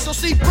is fierce. So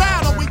see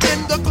Brown, are we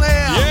in the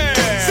clear?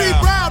 Yeah. See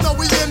Brown, are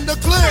we in the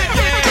clear?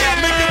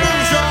 Yeah, make it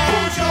move,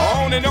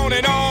 y'all. On and on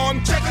and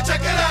on. Check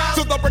it out.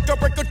 To the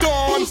break of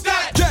dawn. Who's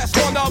that? Just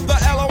one of the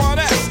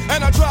LONS.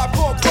 And I drive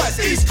for quest,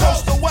 East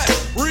Coast to West.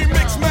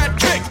 Remix mad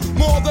kick,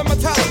 more than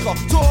Metallica.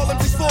 Tall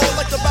MCs fall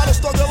like the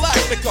Battlestar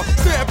Galactica.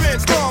 Stampin',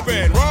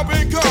 stompin',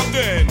 rompin',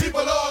 Compton.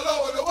 People all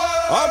over the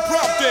world. I'm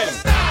prompting.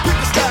 Pick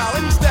a style,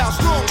 any style,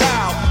 strong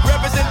out.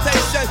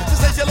 Representation,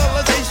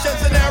 sensationalization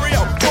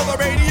scenario for the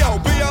radio.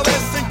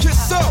 BLS and Kiss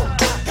So.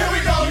 Here we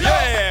go,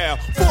 Yeah,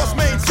 force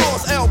main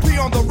source, LP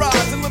on the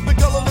rise. And living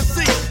color to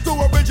see through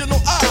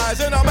original eyes.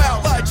 And I'm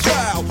out like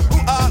child.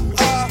 Ooh, ah,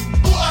 ah.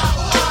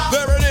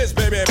 There it is,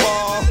 baby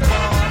boy.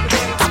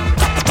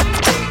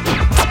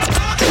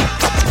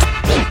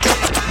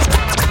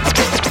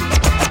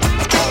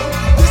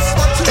 This is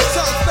my 2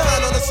 times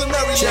 9 on the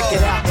scenario. Check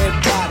it out,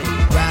 everybody.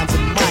 Rhymes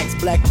and mics,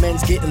 black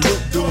men's getting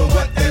lit, doing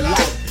what they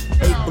like.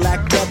 8 black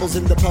rebels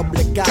in the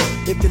public eye.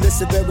 If you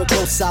listen very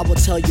close, I will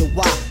tell you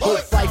why. Hood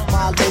Fife,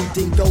 Milo,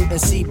 Dingo,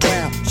 and C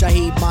Brown.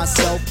 Shaheed,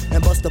 myself,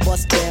 and Busta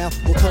Bust Down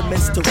will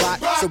commence to rock.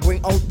 So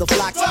bring on the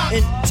flocks.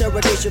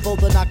 Interrogation for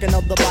the knocking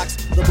of the box.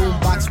 The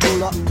boombox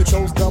ruler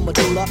controls the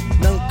medulla.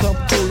 None come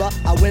cooler.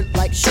 I went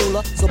like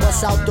Shula. So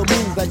bust out the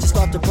move as you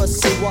start to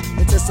pursue her.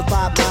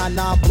 Intensify my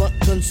non-blunt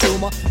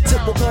consumer.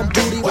 Typical come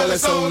booty, well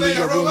it's only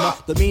a rumor.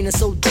 The meaning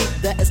so deep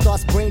that it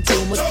starts brain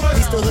tumors.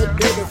 He's the hood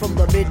baby from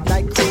the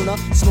midnight crooner.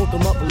 Smoke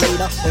them up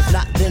later, if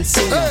not then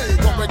sooner. Hey,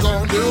 what we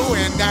gonna do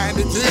in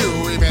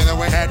 92? Even though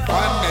we had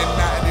fun in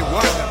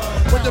 91.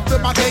 When you feel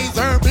my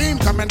laser beam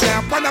coming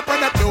down, run up,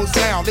 no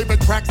sound, leaving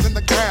cracks in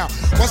the ground.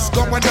 What's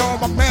going on,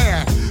 my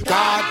man?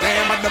 God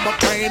damn, I know my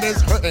brain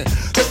is hurting.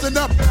 Listen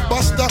up,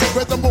 Busta,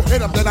 rhythm will hit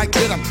them, then I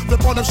get them.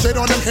 Flip on them, shit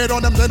on them, hit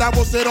on them, then I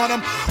will sit on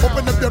them.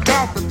 Open up your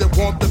mouth if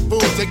they want the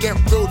food to get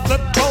food.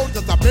 Flip cold,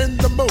 cause I'm in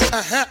the mood.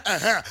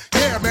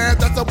 Yeah, man,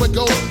 that's how it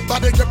goes.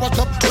 Body give a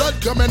cup, blood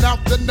coming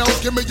out the nose.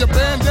 Give me your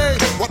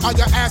band-aid. What are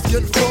you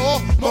asking for?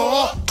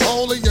 More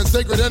holy and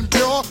sacred and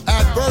pure.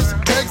 Adverse,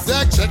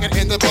 exact, check it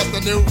in the bust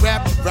a new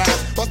rap.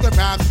 Bust the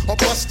rhymes, or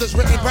bust this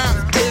written rhymes.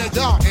 Yeah,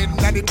 y'all, in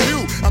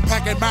 92, I'm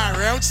packing my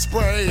round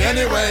spray.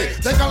 Anyway,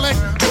 take a lick,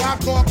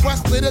 drive core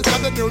quest leaders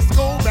of the new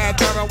school. Bad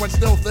terror when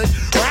still thick.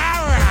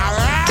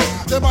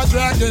 To my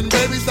dragon,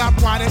 baby, stop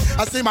whining.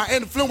 I see my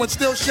influence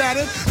still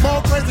shining.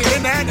 More crazy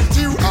than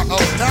 92.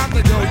 Time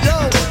to go,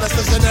 yo, that's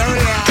the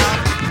scenario.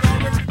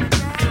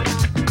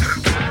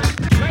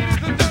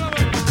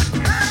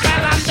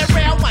 Well, I'm the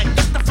real one,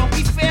 just the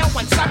funky fair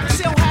one. Cypress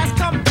Hill has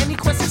come, any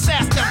questions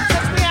asked them.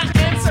 Trust me, I'm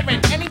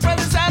answering. Any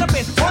brothers that have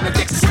been on the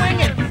dick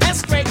swinging and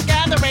straight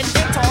gathering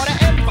into all the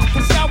info.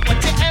 Cause yo,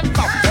 what's your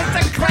info? It's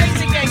a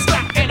crazy game,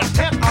 stuck in a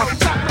pimp.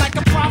 Something like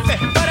a profit,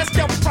 but it's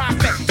still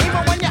profit.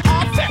 Even when you're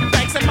off it,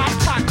 thanks in my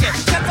pocket.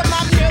 Cause of my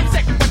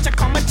music, what you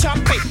call me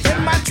chumpy.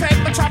 In my trade,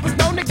 my trap is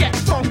known to get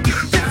funky.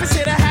 This is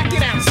here to hack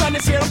it out, son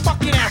is here to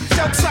fuck it out.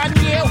 Joke's on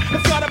you,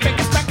 if you're the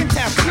biggest back in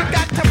town. You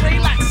got to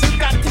relax, you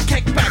got to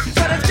kick back.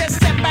 But it's just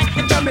sit back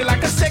and jump me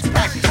like a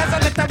six-pack. As I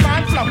let the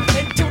rhyme flow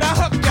into the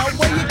hook, yo,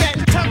 where you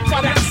getting took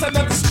for? That's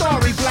another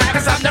story, black.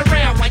 Cause I'm the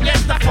real one,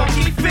 yes, the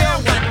funky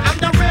feel one. I'm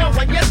the real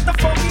one, yes, the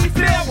funky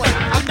feel one.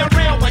 I'm the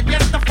real one,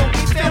 yes, the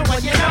funky feel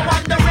one. You know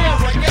I'm the real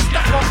one, yes,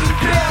 the funky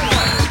feel one.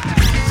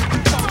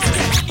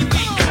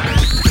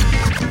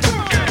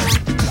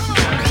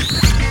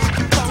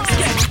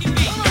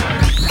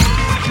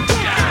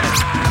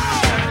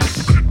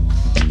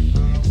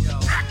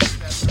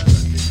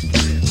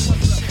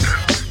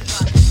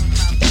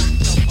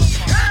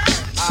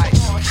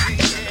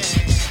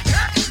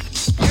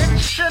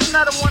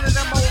 Another one of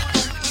them old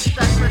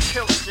Cypress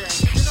Hill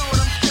things. You know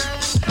what I'm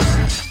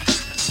saying?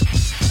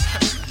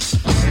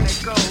 And it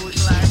goes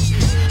like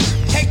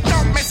this. Hey,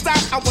 don't miss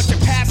out on what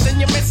you're passing.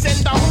 You're missing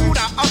the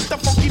hooter of the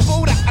funky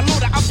Buddha. A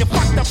looter of your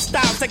fucked up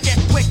styles to get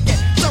wicked.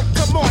 So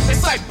come on, the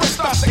Cypress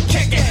starts to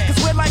kick it.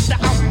 Cause we're like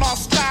the outlaw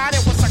style.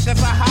 When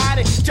suckers are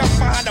hiding, jump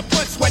behind the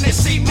bush when they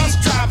see me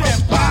driving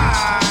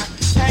by.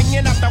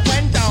 Hanging out the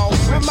window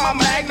with my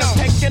magnum,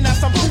 taking out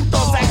some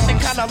putos, acting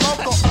kinda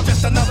local. I'm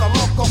just another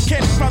local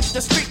kid from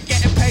the street,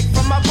 getting paid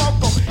for my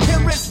vocal.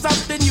 Here is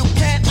something you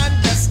can't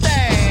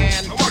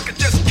understand. I could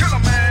just kill a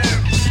man.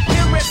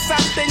 Here is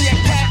something you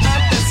can't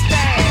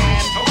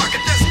understand. I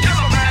could just kill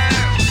a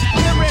man.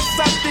 Here is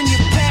something you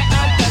can't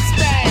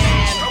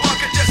understand. I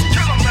could just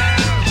kill a man.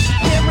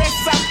 Here is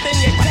something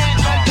you can't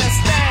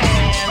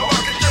understand.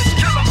 I could just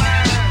kill a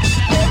man.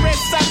 Here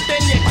is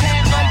something you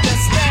can't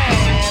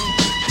understand.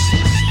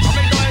 I've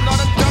been going on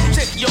a dumb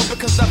shit, yo,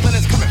 because nothing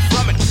is coming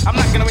from it. I'm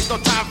not gonna waste no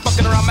time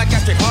fucking around, I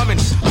got you humming,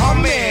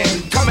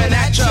 coming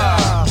at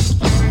ya.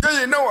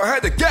 Yeah, you know I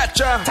had to get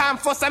ya. Time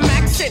for some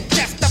action,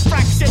 just a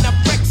fraction of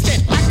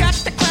friction. I got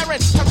the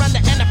clearance to run the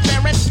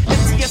interference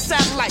into your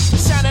satellite,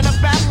 shining a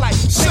bad light.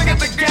 Sing at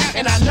the gap,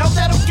 and I know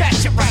that'll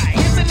get you right.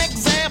 Here's an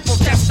example,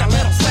 just a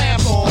little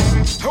sample.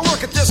 I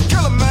could just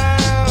kill a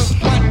man.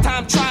 What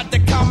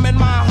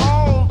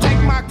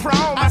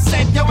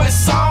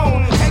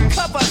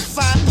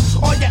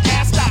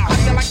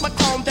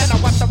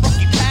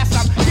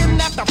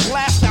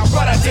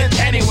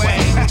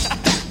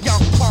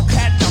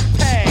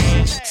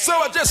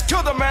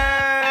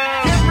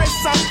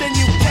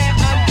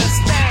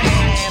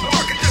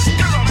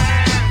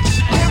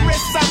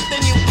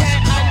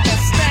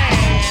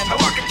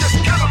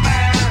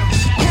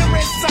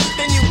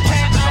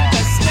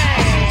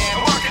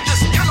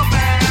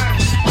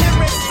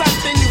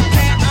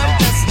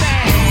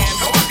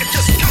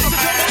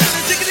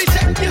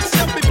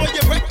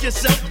wreck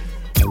yourself.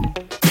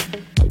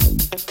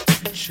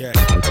 Check.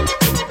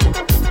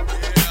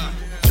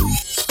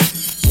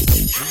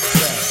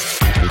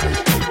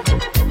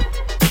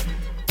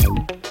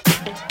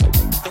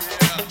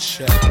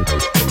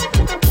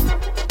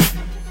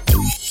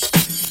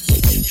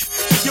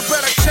 You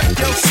better check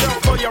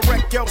yourself or you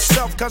wreck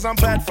yourself, cause I'm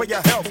bad for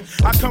your health.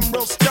 I come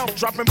real stealth,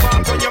 dropping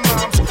bombs on your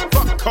moms.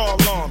 Fuck call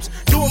alarms.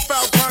 Do a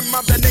foul crime,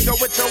 mob that nigga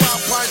with your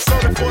Alpine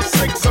soda for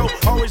 6. So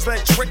always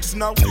let tricks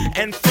know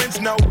and friends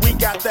know we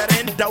got that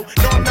endo.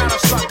 No, I'm not a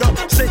sucker,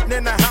 sitting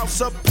in the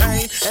house of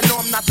pain. And no,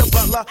 I'm not the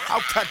butler,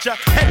 I'll cut ya,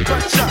 head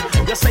cut ya.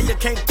 You say you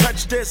can't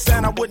touch this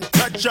and I wouldn't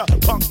touch ya,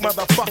 punk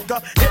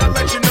motherfucker. Here to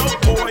let you know,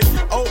 boy,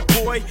 oh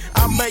boy,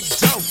 I make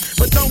dope.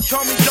 But don't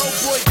call me dope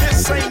boy,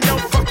 this ain't no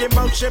fucking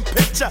motion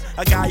picture.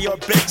 A guy or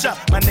bitch ya,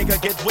 my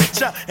nigga get with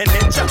ya and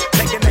hit ya,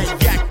 taking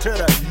that yak to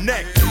the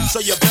neck. So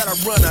you better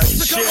run a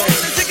So come on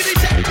and tickety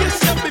check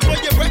yourself before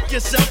you wreck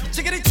yourself.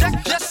 Tickety check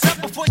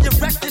yourself before you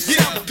wreck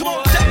yourself. Yeah, come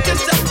on, check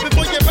yourself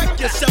before you wreck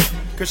yourself.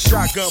 Cause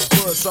shotgun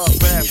bullets are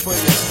bad for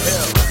your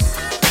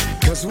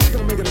health. Cause we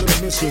gonna make it a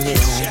little mystery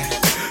here, man.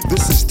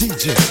 This is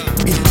DJ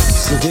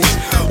Easy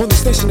on the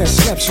station that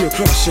slaps you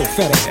across your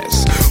fat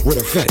ass with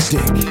a fat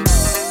dick.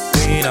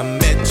 When I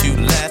met you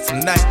last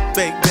night,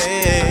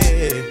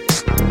 baby,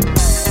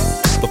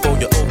 before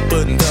you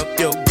opened up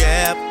your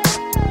gap,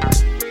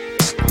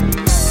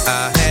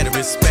 I had a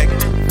respect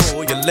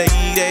for your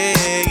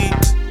lady,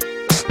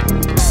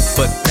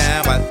 but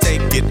now I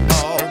take it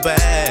all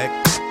back.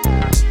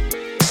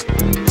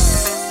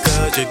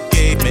 Cause you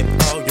gave me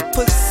all your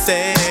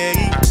pussy,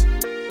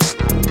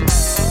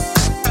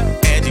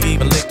 and you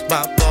even licked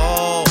my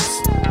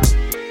balls.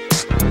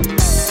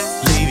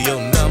 Leave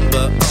your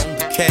number on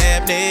the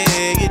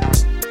cabinet,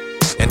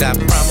 and I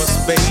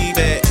promise,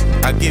 baby,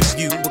 I'll give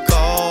you a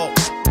call.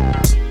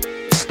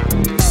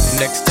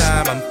 Next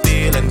time I'm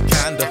feeling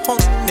kinda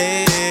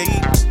horny,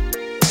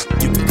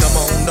 you can come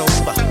on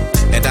over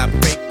and I'll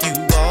break you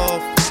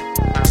off.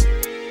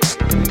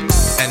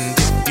 And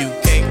if you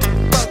can't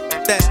fuck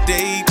that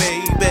day,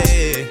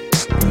 baby,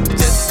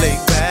 just lay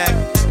back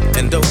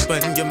and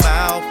open your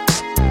mouth.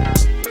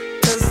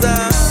 Cause I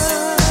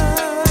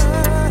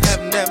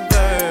have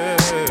never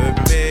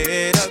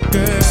met a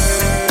girl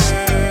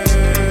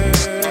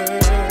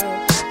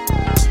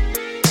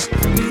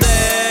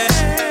that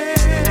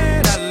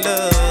I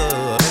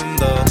love in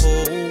the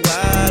whole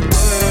wide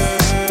world.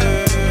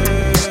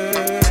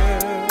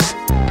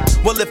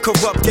 Well, if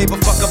corrupt gave a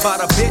fuck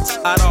about a bitch,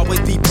 I'd always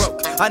be broke.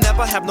 I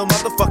never have no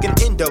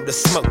motherfucking endo to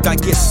smoke. I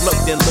get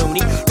sloped and loony.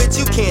 Bitch,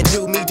 you can't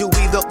do me. Do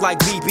we look like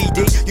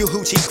BBD? You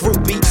hoochie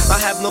groupie. I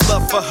have no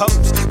love for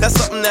hoes. That's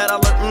something that I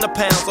learned in the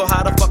pound. So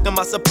how the fuck am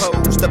I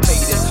supposed to pay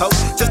this hoe?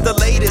 Just the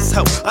latest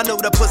hoe. I know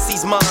the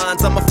pussy's mine.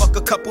 I'ma fuck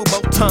a couple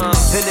more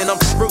times, and then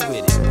I'm through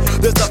with it.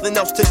 There's nothing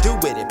else to do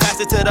with it. Pass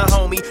it to the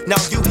homie, now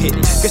you hit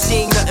it. Cause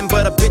she ain't nothing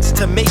but a bitch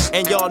to me.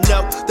 And y'all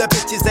know that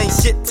bitches ain't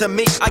shit to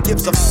me. I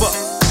gives a fuck.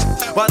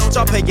 Why don't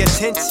y'all pay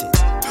attention?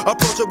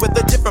 Approach her with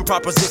a different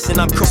proposition.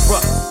 I'm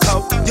corrupt,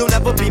 ho. You'll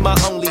never be my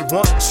only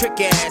one.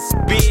 Trick ass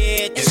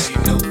bitch. It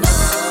ain't no fun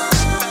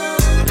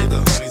if the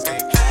homies they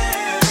have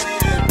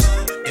none.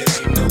 It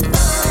ain't no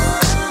fun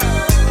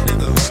if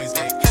the homies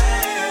they have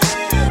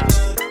none.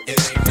 It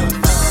ain't no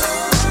fun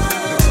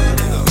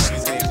if the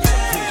homies they have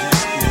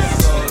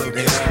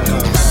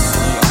none.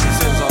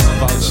 It's all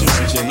about you,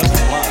 but you know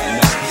why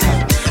now.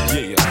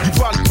 Yeah. You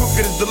probably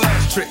crooked as the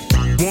last trick.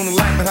 Wanna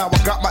laugh at how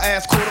I got my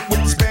ass caught up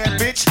with this bad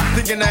bitch?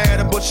 Thinking I had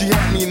her, but she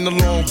had me in the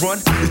long run.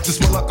 It's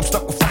just my luck, I'm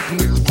stuck with fucking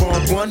with the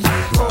wrong one.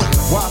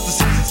 Wise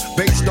decisions,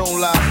 based on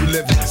lies we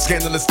live in.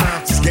 Scandalous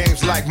times, these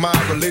games like my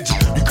religion.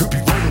 You could be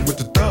rolling with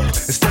the thug.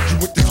 Instead you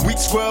with this weak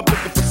scrub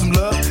looking for some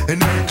love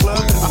in every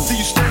club. I see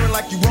you staring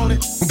like you want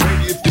it. Well,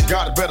 baby, if you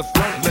got it, better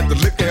flaunt it. Let the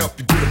liquor help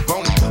you get a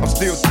bonus. I'm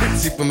still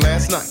tipsy from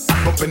last night.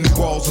 Bumping the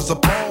walls as a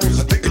pose,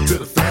 addicted to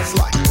the fast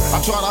life.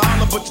 I try to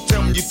holler, but you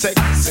tell me you take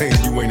it. Saying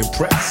you ain't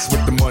impressed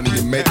with the money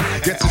you make.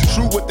 Guess it's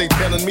true what they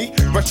telling me.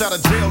 Fresh out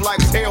of jail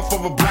like hell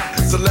for a black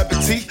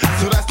celebrity.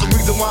 So that's the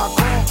reason why I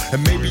call.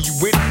 And maybe you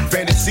with it.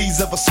 Fantasies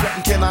of a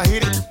sweating, can I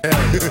hit it?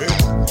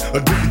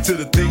 Addicted to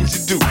the things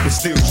you do. It's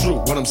still true.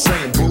 What I'm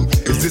saying, boo,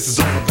 is this is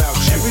all about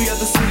you. Every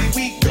other city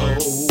we go,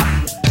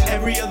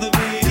 every other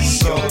video,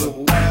 It's all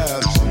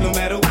about you. no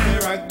matter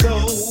where I go,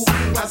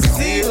 I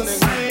see the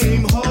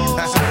same hoes.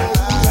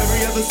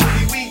 Every other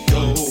city we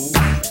go,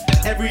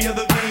 every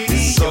other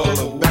It's video, all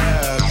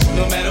about you.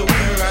 no matter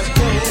where I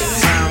go,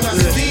 I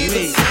see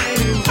the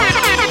same hoes.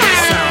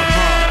 Sound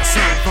hard,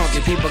 sound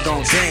funky, people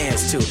gon'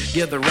 dance to.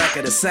 Give the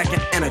record a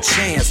second and a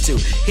chance to.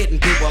 Hitting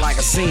people like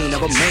a scene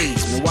of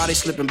amazement. While they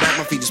slipping back,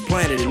 my feet just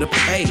planted in the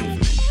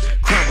pavement.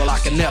 Crumble I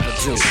can never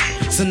do.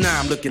 So now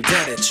I'm looking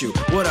dead at you.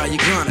 What are you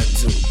gonna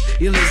do?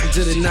 You listen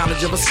to the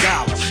knowledge of a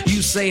scholar.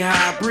 You say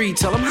how I breathe,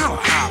 tell them how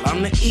I holler.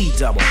 I'm the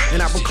E-double,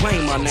 and I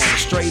proclaim my name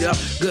straight up.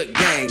 Good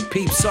gang,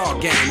 peeps all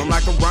game. I'm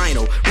like a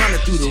rhino, running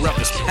through the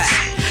roughest pack.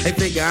 They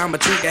figure I'm a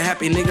trigger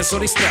happy nigga, so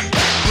they step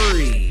back.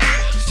 Breathe.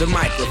 The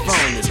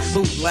microphone is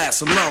who lasts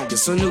the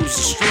longest, and who's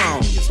the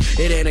strongest.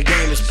 It ain't a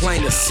game, it's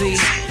plain to see.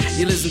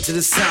 You listen to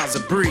the sounds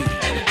of breed.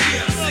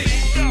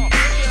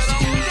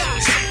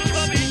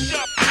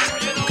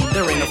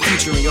 There ain't no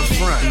future in your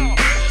front.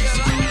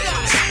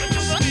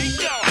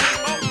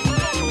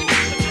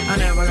 I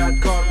never got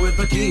caught with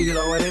a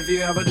kilo, and if you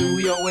ever do,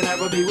 yo, it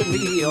never be with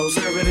me, yo.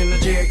 Serve it in the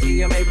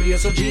Cherokee, or maybe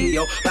it's a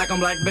Geo. Black on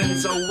black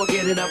Benz, so we'll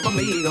get it up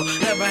amigo.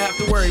 Never have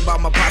to worry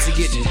about my posse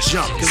getting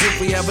jumped, cause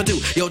if we ever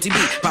do, yo,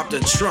 TB, pop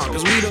the trunk.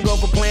 Cause we don't go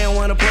for playing,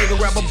 wanna play, go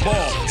grab a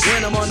ball.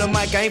 When I'm on the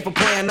mic, I ain't for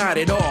playing, not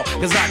at all.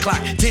 Cause I clock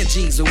 10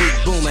 G's a week,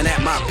 booming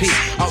at my peak.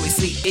 Always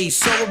CE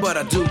sober, but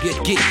I do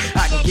get geek.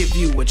 I can give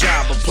you a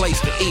job, a place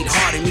to eat.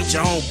 Hardy, meet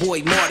your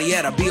homeboy Marty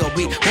at a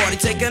B.O.B. party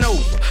taking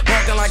over.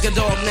 Barking like a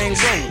dog named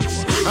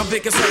Rover. I'm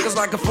picking suckers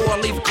like a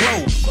 4-leaf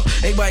clover.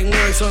 They biting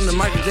words on the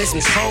Michael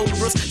Jackson's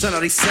cobras. So now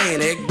they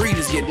saying egg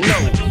breeders get no.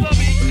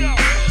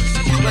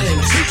 But ain't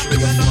no future in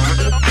your front.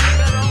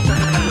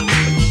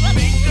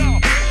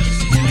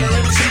 There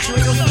ain't no future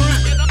in your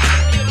front.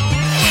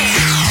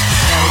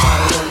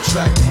 Everybody on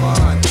track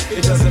mine.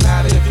 It doesn't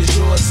matter if it's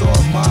yours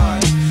or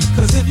mine.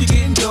 Cause if you're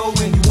getting dough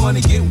and you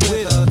wanna get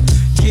with her,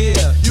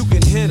 yeah, you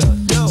can hit her.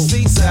 Yo,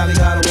 see, Sally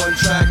got a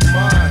one-track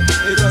mind.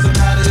 It doesn't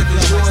matter if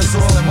it's yours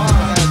or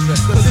mine.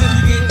 Cause if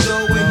you get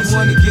dough and you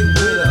wanna get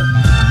with her,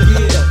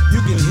 yeah,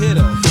 you can hit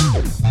her.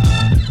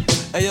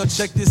 Hey yo,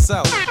 check this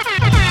out.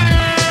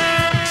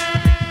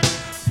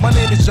 My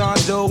name is John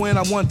Doe and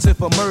I'm wanted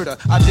for murder.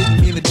 I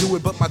didn't mean to do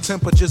it, but my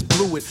temper just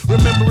blew it.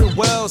 Remember it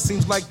well,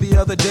 seems like the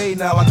other day.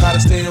 Now I gotta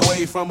stay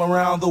away from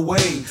around the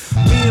way.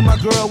 Me and my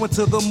girl went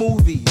to the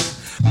movies.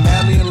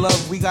 Madly in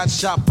love, we got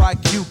shot by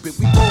Cupid.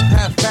 We both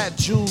have fat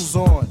jewels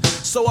on.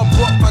 So I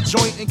brought my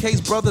joint in case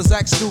brothers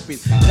act stupid.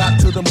 Got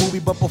to the movie,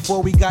 but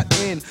before we got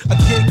in, a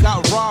kid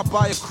got robbed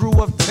by a crew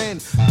of 10.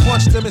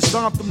 Punched him and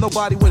stomped him,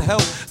 nobody would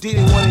help.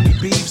 Didn't want any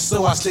beef,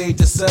 so I stayed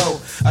to sell.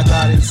 I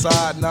got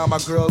inside, now my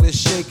girl is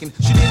shaking.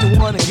 She didn't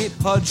want to get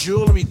her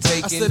jewelry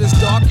taken. I said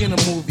it's dark in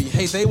the movie,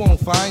 hey, they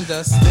won't find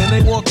us. Then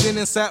they walked in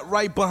and sat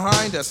right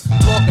behind us.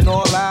 Talking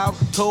all loud,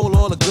 told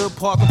all the good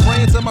parts. I'm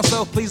praying to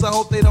myself, please, I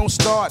hope they don't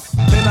start.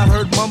 Then I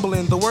heard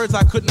mumbling, the words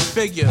I couldn't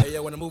figure. Hey,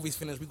 yo, when the movie's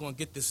finished, we gonna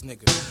get this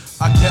nigga.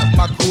 I kept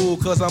my cool,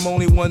 cause I'm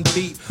only one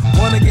deep.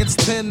 1 against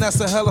 10,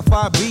 that's a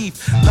hellified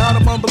beef. Now the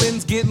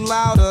mumbling's getting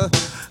louder.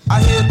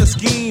 I hear the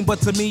scheme,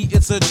 but to me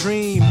it's a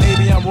dream.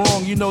 Maybe I'm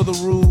wrong, you know the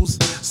rules.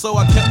 So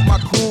I kept my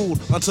cool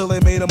until they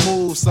made a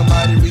move.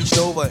 Somebody reached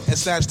over and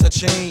snatched a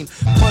chain.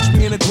 Punched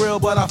me in the grill,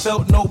 but I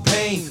felt no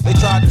pain. They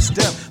tried to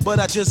step,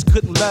 but I just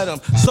couldn't let them.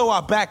 So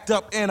I backed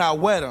up and I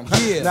wet them.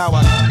 Yeah, now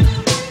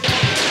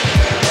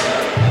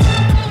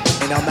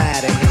and I'm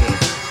out of here.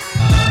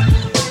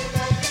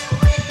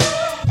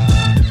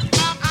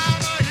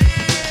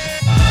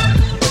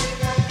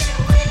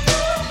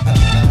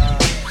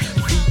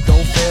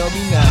 Don't fail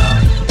me now.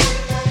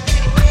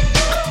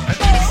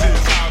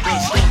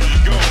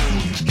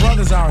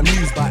 Brothers are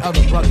amused by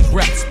other brothers'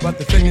 reps, but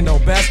the thing you know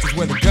best is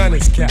where the gun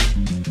is kept.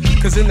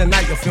 Cause in the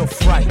night you'll feel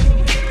fright,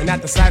 and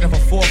at the sight of a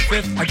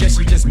 4/5, I guess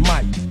you just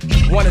might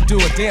wanna do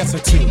a dance or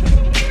two.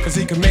 Cause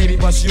he can maybe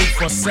bust you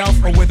for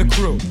self or with a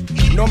crew.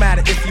 No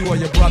matter if you or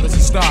your brother's a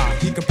star,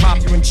 he can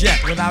pop you in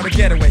jet without a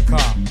getaway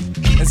car.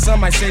 And some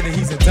might say that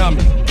he's a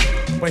dummy,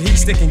 but he's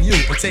sticking you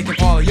and taking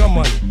all of your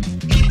money.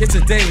 It's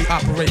a daily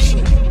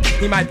operation.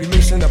 He might be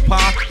loose in the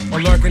park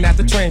or lurking at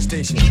the train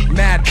station.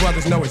 Mad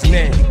brothers know his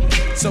name,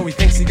 so he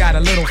thinks he got a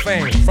little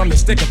fame from the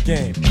stick-up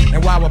game.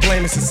 And while we're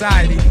blaming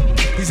society,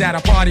 he's at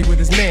a party with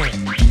his man.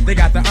 They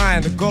got the eye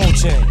and the gold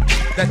chain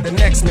that the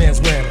next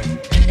man's wearing.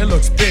 It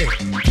looks big,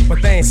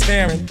 but they ain't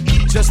staring,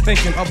 just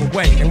thinking of a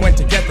way and when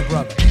to get the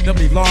brother. They'll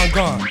be long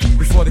gone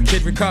before the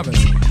kid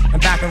recovers.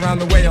 And back around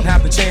the way he'll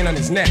have the chain on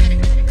his neck,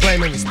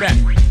 claiming respect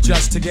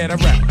just to get a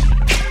rep.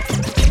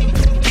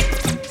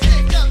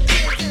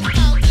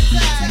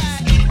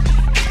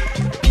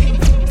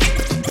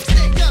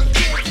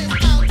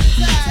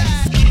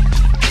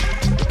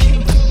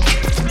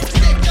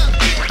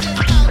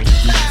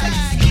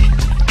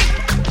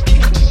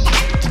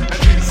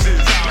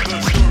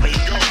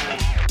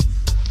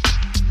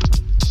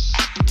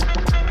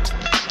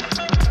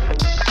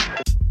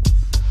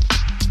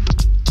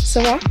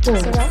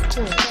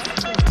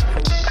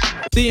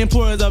 The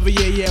employers of a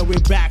year, yeah, we're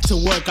back to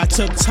work. I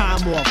took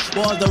time off,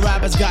 all the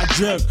rappers got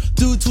jerked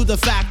due to the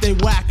fact they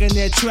whack in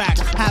their track.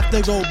 Have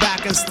to go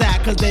back and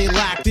stack cause they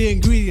lack the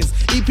ingredients,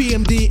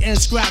 EPMD and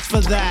scratch for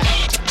that.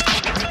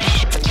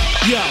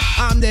 Yo,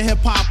 I'm the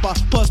hip-hopper,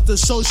 plus the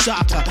show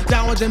shocker.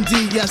 Down with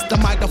MD, yes, the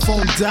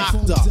microphone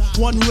doctor.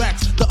 One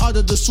Rex, the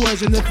other the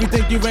switch, and if you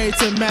think you're ready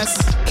to mess,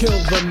 kill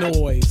the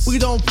noise. We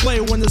don't play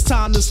when it's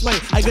time to slay.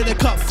 I get a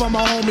cut from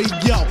my homie,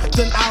 yo,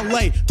 then I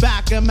lay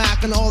back and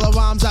mack and all the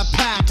rhymes I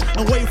pack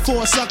and wait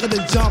for a sucker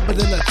to jump and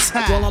then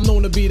attack. Well, I'm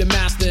known to be the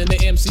master in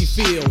the MC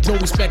field. No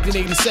respect in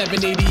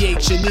 87,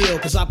 88, Chanel,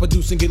 cause I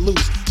produce and get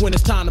loose when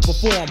it's time to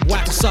perform.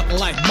 Wax a sucker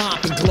like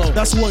mop and glow.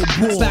 That's what it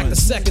born. Back the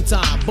second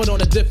time, but on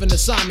a different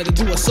assignment.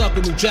 to do a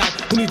sucker new jack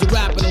who needs a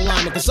rap in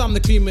alignment, cause I'm the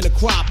cream in the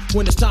crop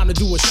when it's time to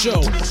do a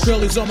show.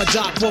 Girlies on my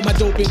job for my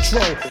dope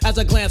intro. As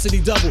I glance at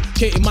the double,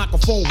 K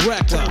microphone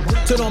wrecker.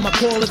 Turn on my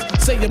callers,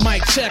 say your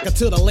mic checker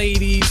to the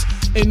ladies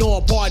and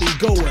all party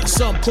goers.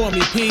 Some call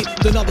me Pete,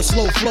 then others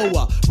slow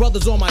flower.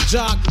 Brothers on my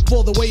jock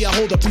for the way I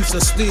hold a piece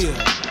of steel.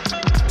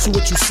 So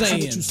what you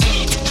saying?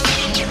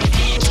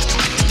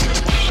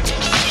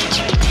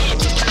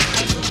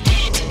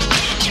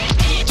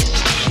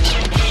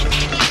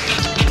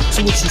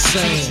 So what you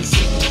saying?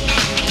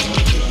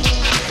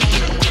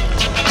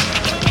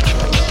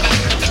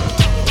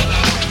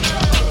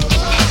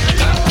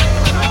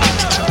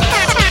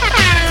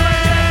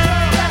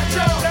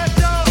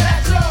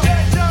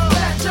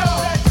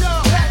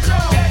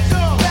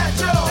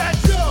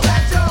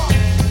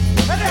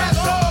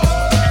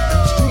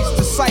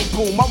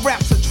 My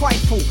raps are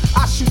trifle.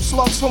 I shoot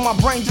slugs from my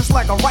brain just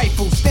like a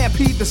rifle.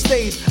 Stampede the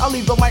stage, I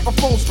leave the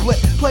microphone split.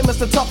 Play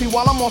Mr. Tuffy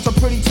while I'm on some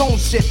pretty tone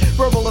shit.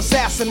 Verbal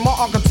assassin, my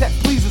architect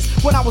pleases.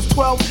 When I was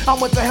 12, I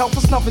went to hell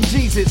for snuffing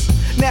Jesus.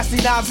 Nasty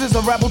Nas is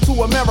a rebel to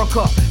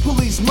America.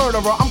 Police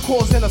murderer, I'm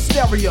causing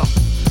hysteria.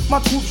 My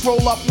troops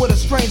roll up with a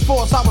strange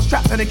force. I was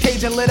trapped in a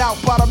cage and lit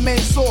out by the main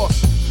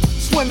source.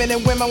 Swimming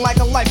in women like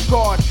a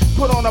lifeguard.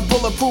 Put on a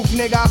bulletproof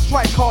nigga, I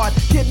strike hard.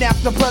 Kidnap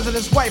the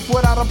president's wife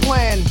without a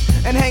plan.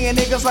 And hanging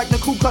niggas like the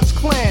Ku Klux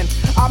Klan.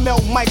 I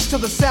melt mics till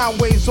the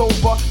sound waves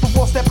over.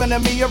 Before stepping to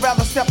me, I'd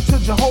rather step to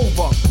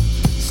Jehovah.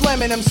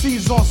 Slamming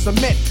MCs on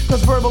cement.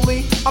 Cause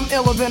verbally, I'm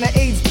iller than an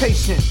AIDS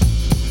patient.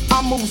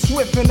 I move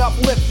swift and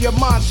uplift your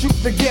mind. Shoot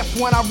the gift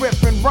when I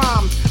rip and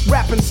rhyme.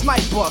 Rapping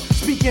sniper,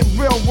 speaking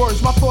real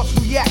words. My thoughts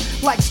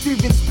react like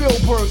Steven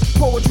Spielberg's.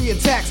 Poetry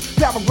attacks,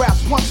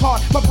 paragraphs punch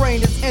hard. My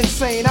brain is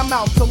insane, I'm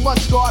out to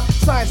lunch guard.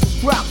 Science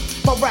is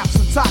dropped, my raps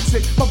are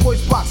toxic. My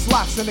voice box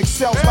locks and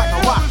excels like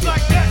a rocket.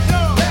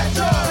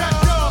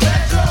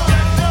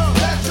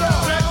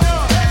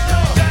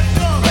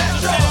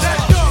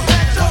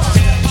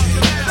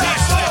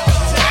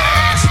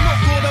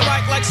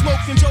 Like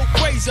smoking Joe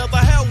Frazier, the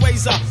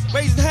Hellraiser,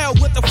 raising hell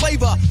with the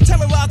flavor,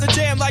 terrorize the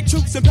jam like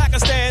troops in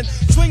Pakistan,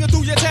 swinging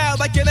through your town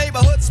like your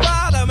neighborhood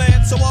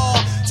Spider-Man. So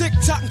tick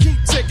tock and keep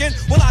ticking,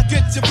 when I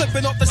get you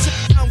flipping off the shit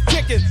I'm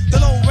kicking. The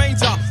Lone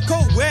Ranger,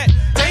 cold wet,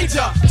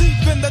 danger,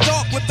 deep in the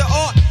dark with the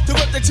art to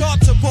rip the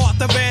charts apart.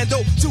 The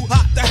vandal, too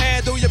hot to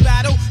handle your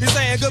battle. He's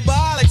saying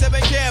goodbye like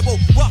Seven Campbell.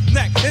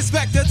 Roughneck,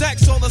 Inspector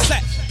Dex on the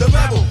set. The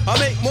rebel, I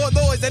make more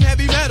noise than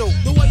heavy metal.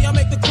 The way I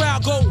make the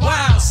crowd go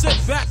wild, sit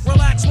back,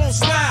 relax, won't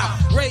smile.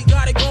 Ray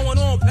got it going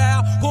on,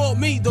 pal. Call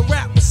me the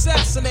rap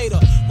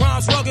assassinator.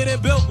 Rhymes rugged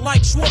and built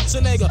like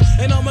Schwarzenegger.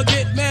 And I'ma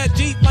get mad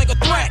deep like a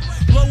threat.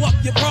 Blow up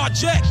your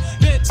project,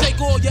 then take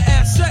all your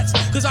assets.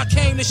 Cause I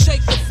came to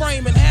shake the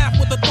frame in half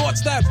with the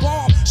thoughts that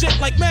bomb shit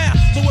like math.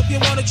 So if you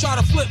wanna try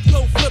to flip,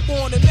 yo, flip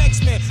on the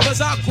next man. Cause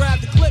I'll grab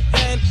the clip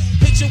and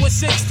hit you with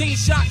 16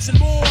 shots and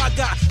more. I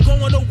got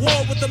going to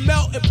war with the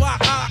melting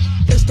pot.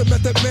 It's the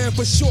Method Man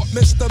for short,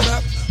 Mr.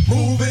 Map.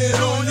 Move it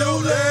on your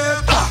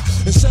left.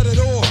 And set it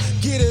off,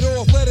 get it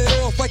off, let it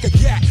off like a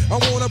gat. I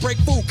wanna break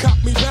food,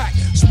 cop me back.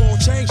 Small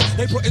change,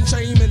 they putting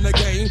shame in the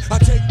game. I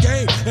take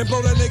game and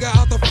blow that nigga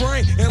out the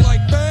frame. And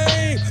like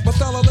fame, my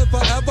fella live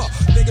forever.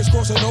 Niggas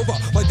crossing over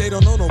like they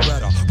don't know no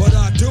better. But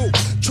I do.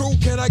 True,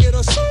 can I get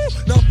a sue?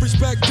 Enough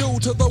respect due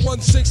to the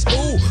 1-6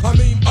 ooh. I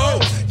mean, oh,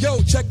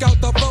 yo, check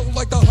out the flow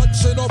like the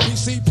Hudson or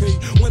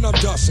PCP. When I'm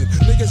dusting,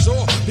 niggas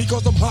off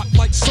because I'm hot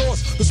like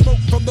sauce. The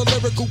smoke from the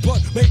lyrical blood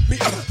make me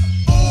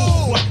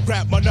ooh.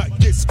 Grab my nut,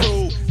 get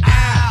screwed.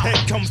 Ow.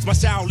 Here comes my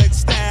Shaolin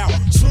style.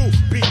 True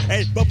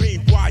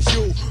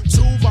B-A-B-Y-U.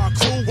 To my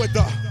crew with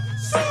the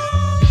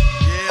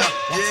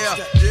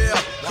Yeah.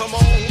 Come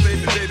on,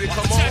 baby,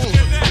 come on.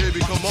 Baby,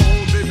 come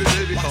on,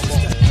 baby, come on.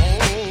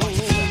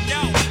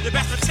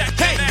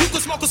 Hey, you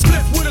can smoke a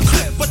spliff with a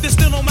clip, but there's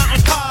still no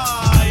mountain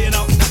high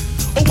enough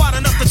or wide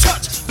enough to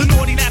touch the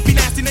naughty, nappy,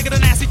 nasty nigga, the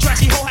nasty,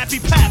 trashy, whole happy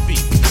pappy.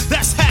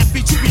 That's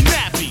happy to be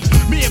nappy.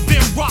 Me and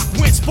Ben rock,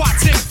 win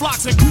spots in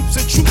flocks and groups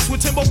and troops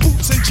with timber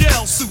boots and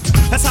jail suits.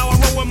 That's how I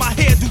roll when my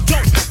hair do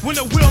dope. When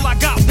the will I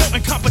got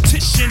wanting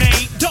competition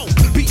ain't dope.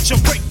 Beat you,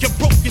 break you,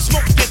 broke you,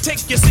 smoke you,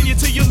 take you, send you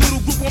to your little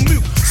group on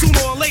mute. Sooner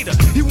or later,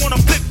 you wanna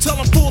flip, tell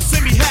them full,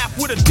 send me half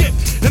with a dip.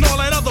 And all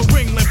that other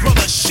Ringling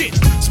brother shit.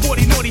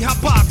 Sporty, naughty, hop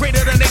by,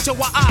 greater than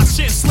HOI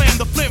shit. Slam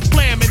the flim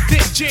flam and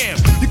then jam.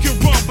 You can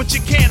run, but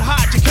you can't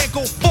hide, you can't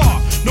go far.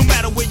 No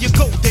matter where you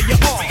go, there you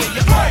are. There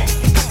you are.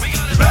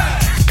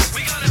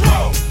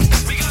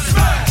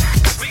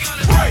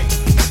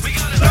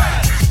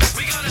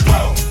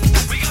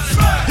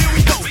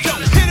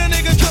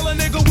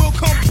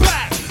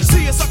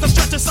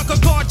 Sucker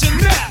guard your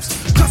naps.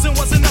 Cousin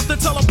wasn't enough to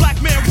tell a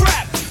black man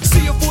rap.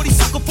 See a 40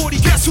 sucker 40,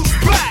 guess who's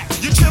back?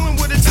 You're chillin'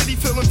 with a titty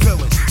feelin'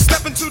 villain.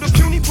 Step into the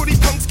puny, putty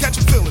punks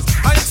catchin' feelings.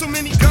 I ain't so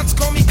many guts,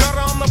 call me gutter.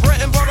 I'm the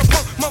bread and butter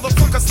punk,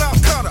 motherfucker, South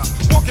cutter.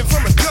 Walking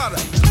from the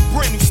gutter,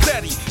 brand new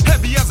steady,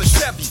 heavy as a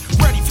Chevy,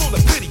 ready for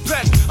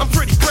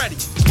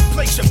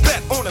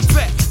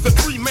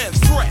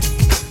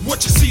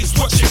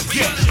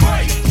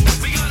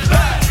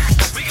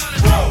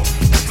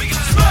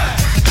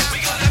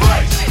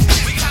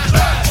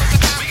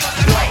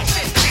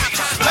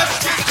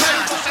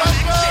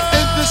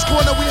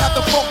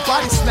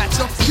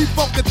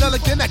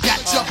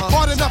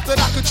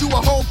chew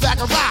a whole bag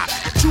of rocks.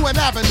 Chew an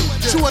avenue,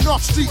 chew an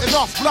off street and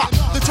off block.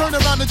 Then turn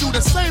around and do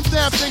the same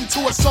damn thing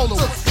to a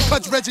soloist.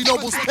 Cause Reggie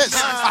Noble's pissed.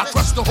 I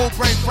crushed the whole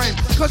brain frame.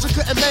 Cause you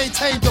couldn't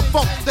maintain the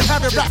funk. Then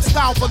have it rap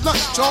style for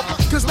lunch, chump.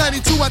 Cause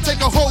 92, I take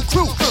a whole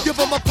crew. Give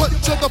them a punch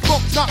to the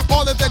funk, knock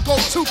all of their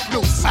go-to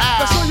blues.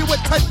 I'll show you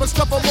what type of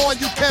stuff I'm on.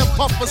 You can't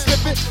puff or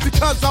slip it.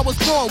 Because I was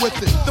born with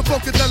it. The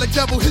funkadelic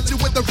devil hit you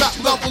with the rap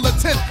level of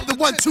 10. The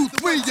 1, 2,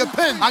 3, your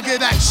pen. I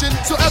get action.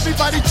 So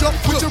everybody jump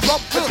with your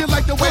rump. If you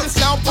like the way the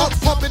sound bump,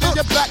 pump it in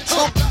your back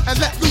trunk. And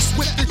let loose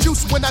with the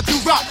juice when I do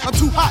rock. I'm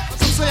too hot.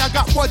 Some say I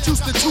got more juice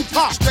than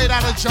Tupac. Straight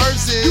out of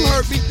Jersey. You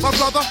heard me, my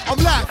brother. I'm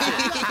laughing.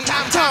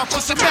 Time for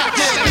some rap.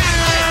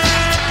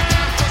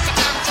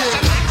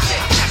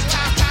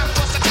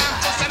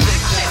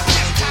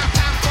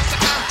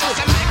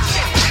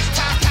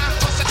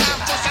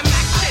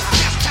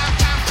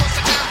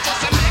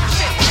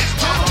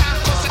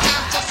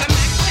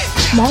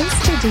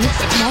 Monster DJ,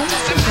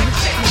 Monster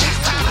DJ.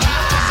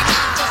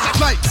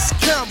 Lights,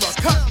 camera,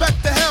 cut back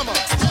the hammer.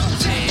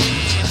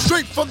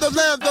 Straight from the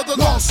land of the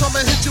lost. I'ma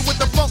hit you with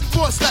the funk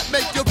force that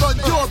make you run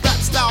your rap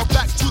style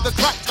back to the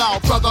crack style,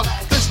 brother.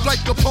 This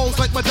strike a pose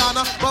like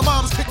Madonna. My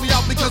mom's kicked me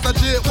out because I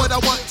did what I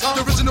want.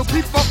 The original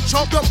P-Funk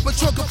chomped up a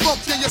trunk of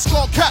funk in your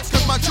skull cats.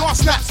 Cause my jaw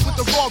snaps with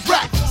the raw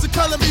rap. So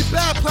color me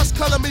bad plus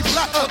color me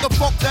black. For the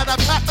funk that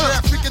I pack,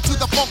 freaking to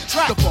the funk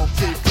track. The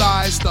funky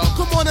fly stuff.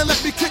 Come on and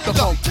let me kick the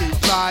funky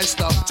fly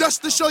stuff.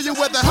 Just to show you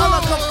where the hell I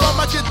come from,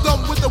 I get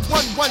done with the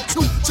 1, 1, 2.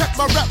 Check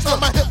my raps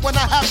on my hip when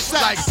I have sex.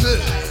 Like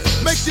this.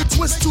 Make you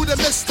twist to the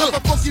midst of a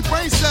funky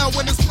brain cell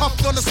when it's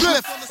pumped on the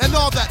spliff and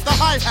all that, the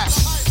hi-hat.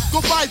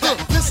 Go by that,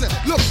 listen,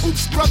 look,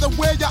 oops, brother,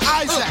 where your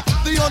eyes at?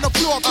 They on the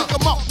floor, pick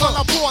them up while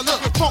I pour, look,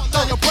 funk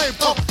down your brain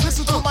pump.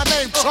 Listen to my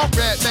name, Trump,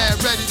 red man,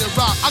 ready to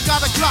rock. I got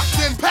a Glock,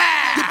 then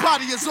pow! Your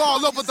body is all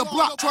over the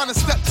block, trying to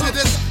step to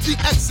this. The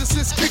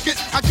Exorcist, kick it.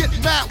 I get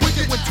mad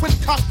wicked when twin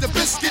cock the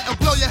biscuit and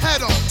blow your head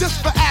off.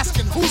 Just for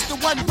asking, who's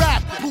the one rap?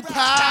 Who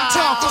pow?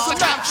 Time for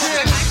some rap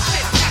shit.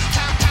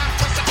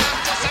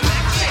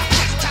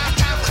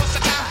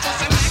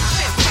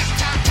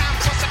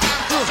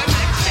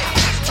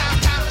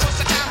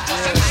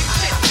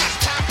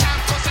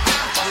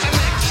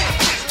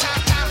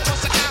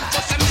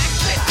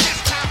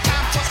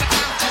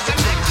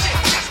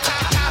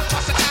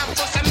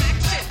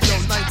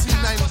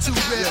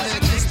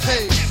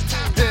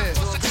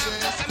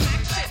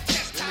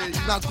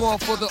 Not going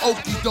for the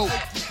okie doke.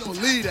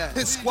 Believe that.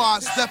 His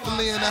squad's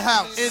definitely in the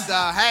house. In the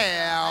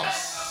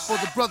house. For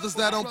the brothers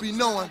that don't be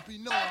knowing.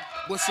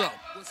 What's up?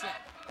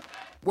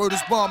 Word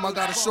is bomb, I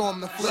gotta show them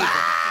the flavor.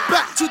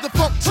 Back to the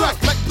funk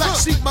track, like Black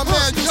Sheep, my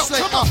man. You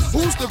say,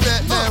 who's the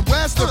red man?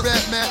 Where's the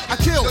red man? I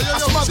kill, I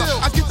smother,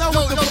 I get down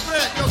with the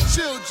red. Yo,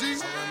 chill, G.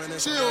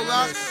 Chill,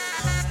 lot.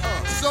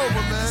 It's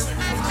over, man.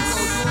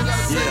 You don't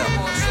gotta say no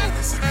more.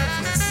 It's over.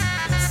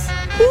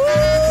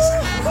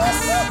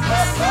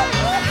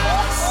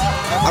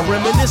 I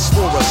reminisce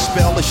for a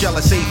spell, or shall I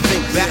say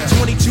think back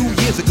 22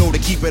 years ago to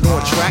keep it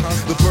on track.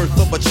 The birth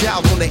of a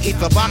child on the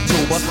 8th of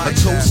October. A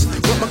toast,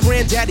 but my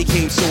granddaddy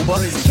came sober.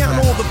 Count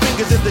all the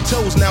fingers and the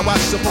toes, now I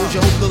suppose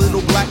you hope the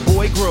little black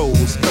boy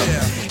grows.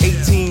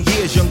 18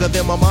 years younger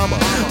than my mama,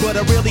 but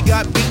I really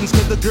got beatings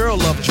cause the girl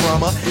loved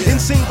drama. In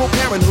single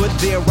parenthood,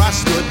 there I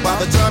stood. By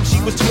the time she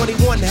was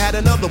 21, had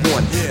another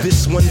one.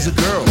 This one's a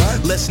girl,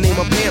 let's name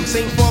her Pam.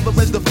 Same father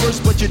as the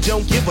first, but you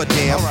don't give a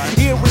damn.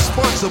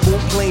 Irresponsible,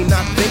 plain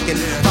not thinking.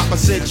 Papa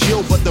said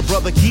chill, but the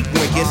brother keep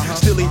winking.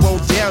 Still he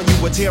won't down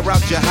you or tear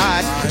out your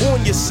hide.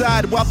 On your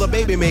side while the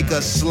baby make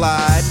a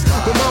slide.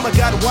 But mama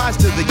got wise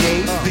to the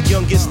game. The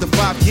youngest of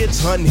 5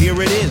 kids, hun,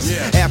 here it is.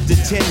 After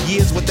 10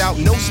 years without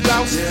no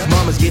spouse,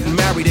 mama's getting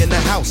married in the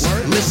house.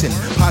 Listen,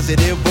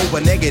 positive over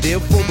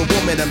negative for the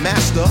woman a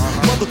master.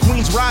 Mother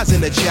Queen's rise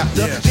in the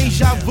chapter.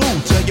 Deja vu,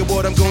 tell you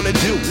what I'm gonna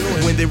do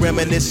when they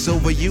reminisce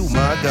over you,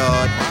 my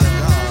God.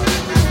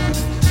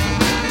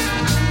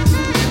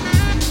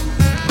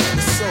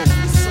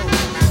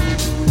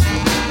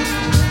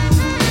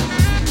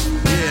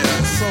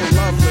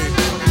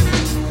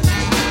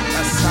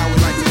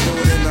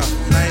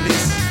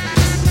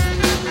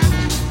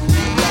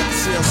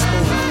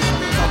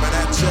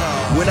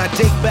 When I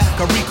date back,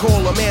 I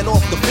recall a man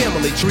off the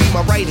family tree.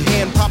 My right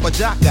hand, Papa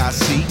Doc, I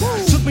see.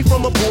 Took me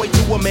from a boy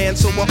to a man,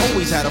 so I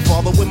always had a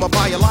father when my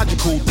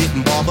biological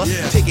didn't bother.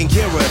 Taking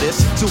care of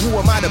this, so who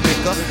am I to pick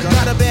up?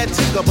 Not a bad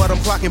ticker, but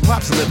I'm clocking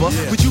Pop's liver.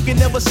 But you can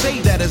never say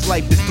that his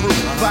life is through.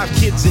 5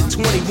 kids at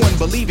 21,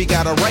 believe he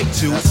got a right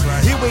to.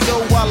 Here we go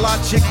while I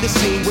check the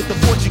scene with the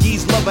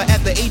Portuguese lover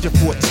at the age of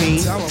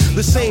 14.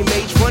 The same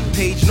age, front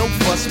page, no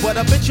fuss, but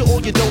I bet you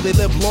all you know they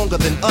live longer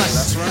than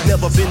us.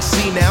 Never been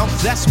seen now,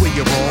 that's where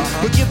you're wrong.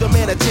 But give the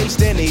man a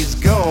taste and he's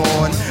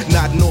gone.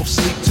 Nodding off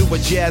sleep to a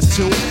jazz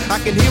tune. I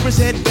can hear his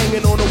head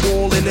banging on the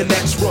wall in the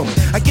next room.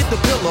 I get the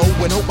pillow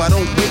and hope I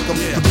don't wake him.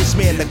 For this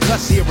man to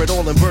cuss, hear it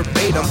all in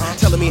verbatim.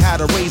 Telling me how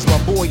to raise my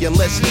boy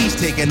unless he's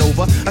taking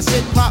over. I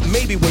said, Pop,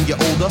 maybe when you're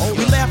older.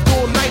 We laughed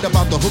all night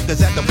about the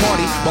hookers at the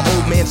party. My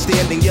old man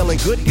standing yelling,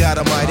 good God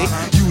Almighty.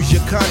 Use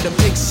your condom,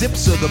 take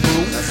sips of the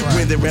brew.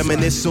 When they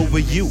reminisce over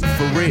you,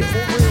 for real.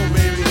 For real,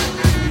 baby.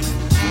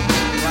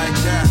 Like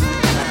that.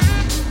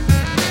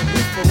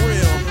 We for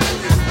real.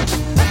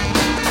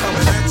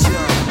 Coming at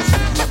ya.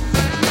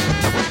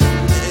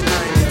 In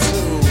 92.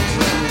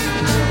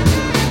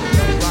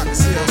 Rock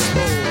seal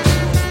slow.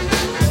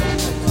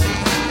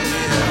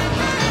 Yeah.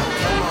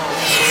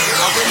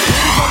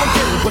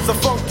 With a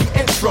funky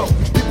intro,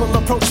 people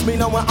approach me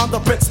knowing I'm the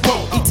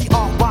principal.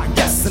 E-T-R-Y,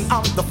 yes, and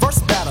I'm the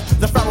first batter.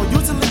 The pharaoh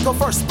usually go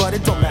first, but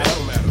it don't matter.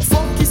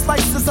 Funky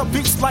slices of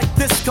beats like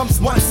this comes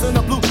once in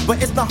a blue,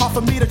 but it's not hard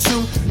for me to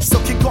chew. So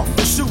kick off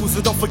your shoes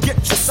and don't forget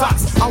your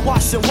socks. I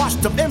wash and wash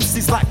them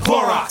MCs like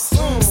Clorox.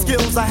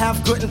 Skills I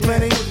have good and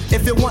plenty.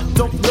 If you want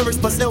dope lyrics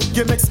but still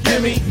gimmicks,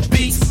 gimme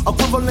beats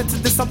equivalent to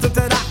this, something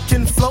that I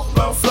can float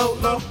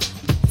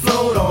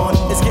on.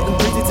 It's getting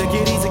breezy, take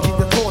it easy, keep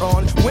the coat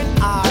on. When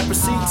I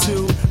proceed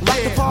to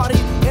light the party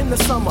in the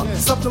summer,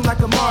 something like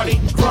a Mardi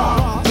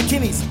Gras.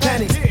 Bikinis,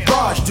 panties,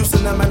 bras,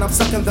 juicing them and I'm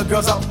sucking the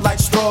girls up like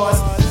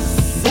straws.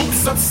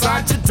 Oops,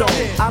 upside your dome.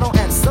 I don't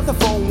answer the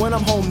phone when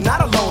I'm home,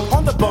 not alone,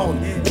 on the bone.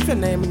 If your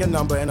name and your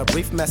number and a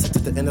brief message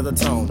at the end of the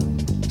tone.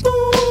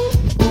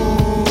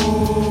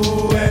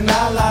 Ooh, and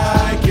I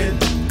like it.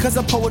 Cause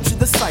I'm poetry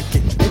the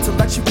psychic.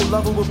 Intellectual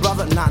lover with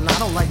brother. Nah, I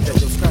don't like that.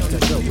 Yo, scratch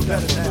that. Yo, you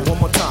better do it one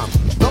more time.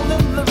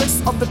 Rolling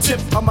lyrics off the tip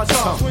of my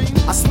tongue.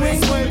 I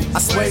swing, I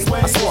sway,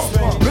 I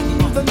swung.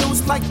 Bringing you the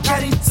news like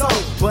Caddy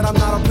Tongue. But I'm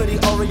not a pretty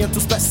oriental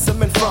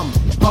specimen from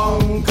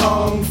Hong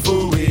Kong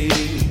Phooey.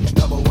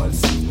 #1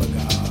 super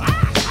guy.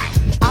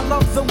 I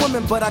love the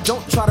women, but I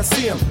don't try to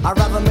see them. I'd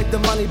rather make the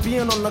money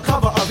being on the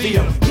cover of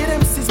VM. Get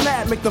MCs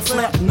mad, make them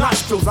flare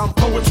nostrils. I'm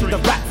poetry, the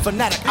rap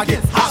fanatic. I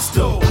get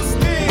hostile.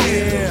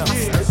 Yeah.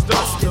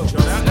 Hostile.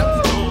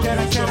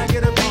 Can I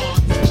get a beat?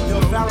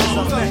 Yo, Pharaoh's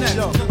up next.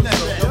 Yo,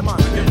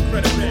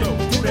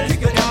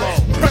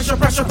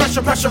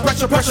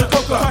 Pressure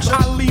cooker.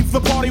 I leave the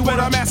party with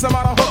a mass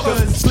amount of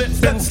hookers.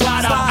 Slip and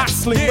slide out, I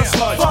sleep a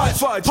sludge.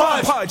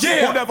 Fudge,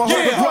 yeah. Who never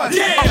hold a grudge?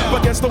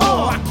 Up against the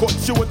wall, I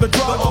caught you with the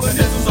drug. All the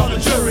nizzles on the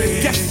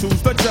jury. Guess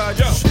who's the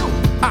judge?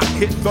 I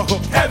hit the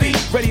hook heavy.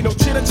 Ready, no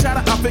chitter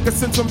chatter. I figure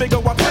since some bigger,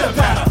 I pitter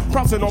patter.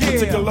 Pouncing on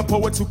particular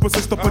poets who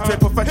persist to portray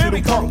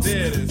professional punks.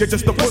 You're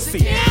just a pussy.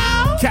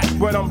 Cat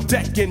when I'm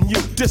decking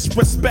you,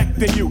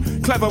 disrespecting you.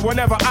 Clever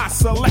whenever I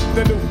select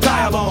the new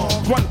dialogue.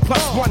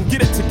 1+1,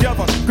 get it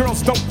together.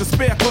 Girls don't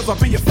despair, cause I'll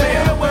be a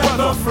fair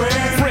weather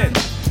friend.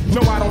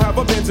 No, I don't have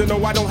a Benz and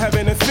no, I don't have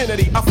an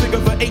Infinity. I figure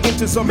the 8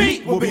 inches of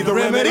meat will be the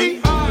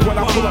remedy when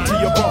I pull up to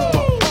your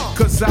bumper.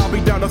 Cause I'll be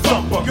down to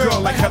thumper,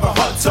 girl like Heather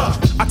Hunter.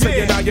 I tell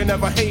you now, you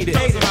never hate it.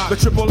 The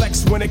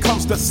XXX when it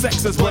comes to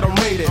sex is what I'm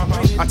rated.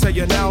 I tell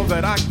you now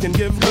that I can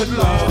give good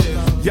love.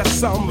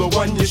 Yes, I'm the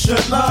one you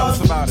should love.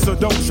 So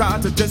don't try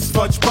to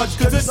disfudge,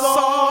 cause it's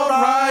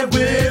alright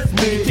with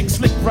me. Kick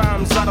slick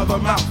rhymes out of the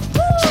mouth.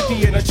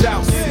 Tricky in a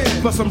joust.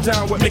 Plus I'm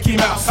down with Mickey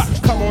Mouse.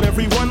 Come on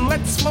everyone,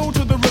 let's flow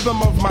to the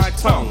rhythm of my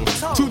tongue.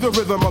 To the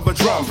rhythm of the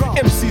drum.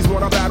 MCs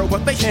wanna battle,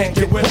 but they can't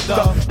get with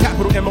the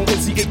capital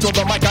M-O-N-C-H on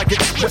the mic, I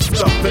get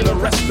swift up than the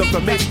rest of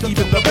them, maybe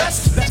even the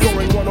best.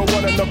 Scoring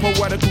 101 in the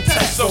poetical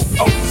test. So,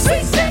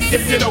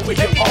 if you know where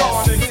you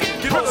are,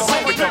 get on the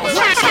mic with your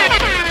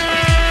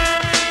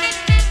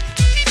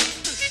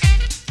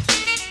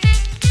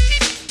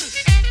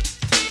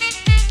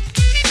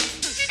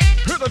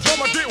Hear the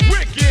drummer get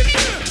wicked.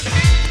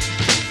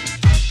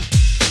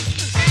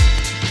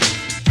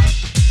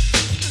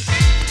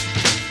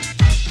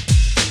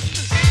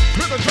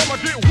 Hear the drummer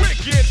get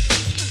wicked.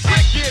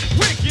 Wicked,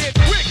 wicked,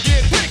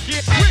 wicked,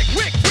 wicked, wicked,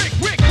 wicked,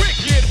 wicked,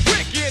 wicked,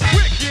 wicked,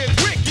 wicked,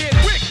 wicked,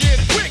 wicked,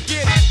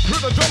 wicked. Hear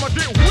the drummer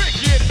get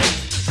wicked.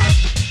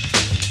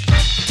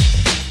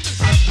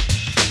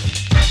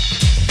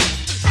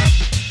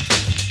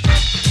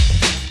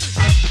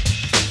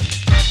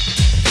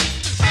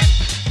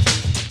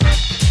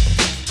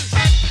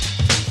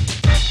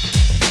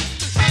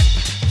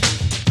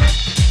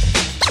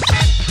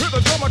 Hear the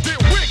drummer get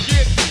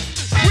wicked,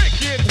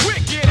 wicked,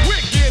 wicked,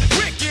 wicked,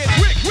 wicked.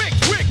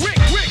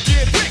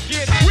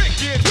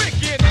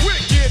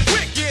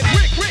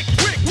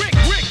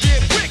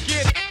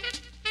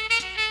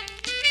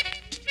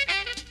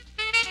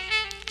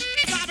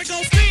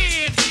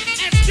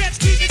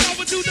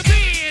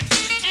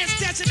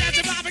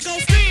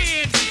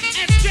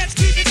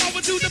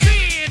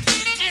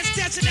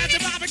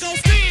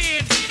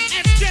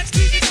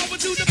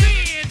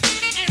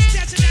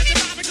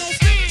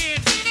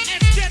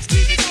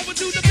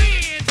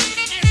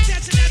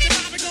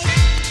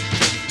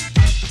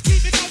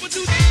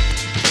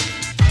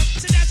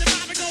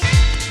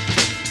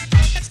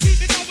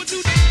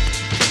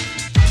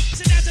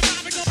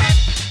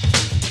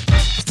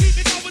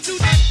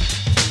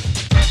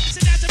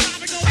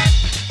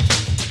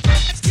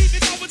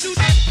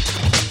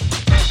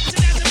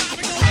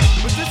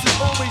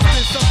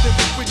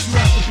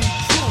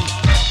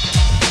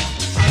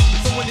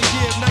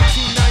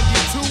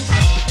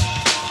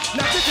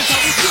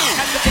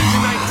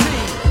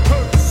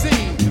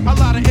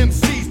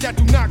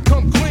 that do not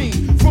come clean.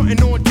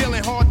 Frontin' on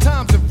dealing hard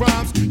times and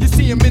rhymes. You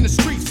see them in the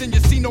streets and you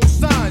see no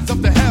signs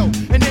of the hell.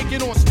 And they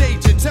get on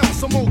stage and tell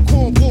some old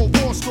cornball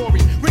war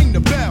story. Ring the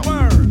bell.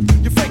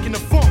 You're faking the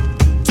funk.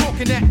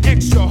 Talking that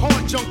extra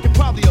hard junk, you're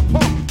probably a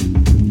punk.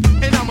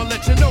 And I'ma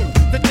let you know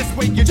that this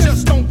way you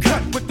just don't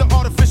cut with the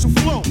artificial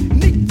flow.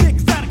 Neat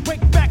dicks out of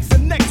break backs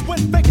and necks. When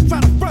fakers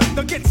try to front,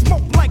 they'll get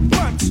smoked like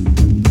blunts.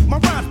 My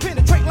rhymes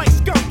penetrate like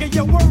skunk. And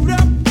your word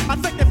up, I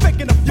think they're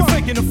faking the funk. You're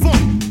faking the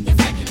funk. You're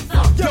faking the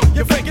funk. Yo,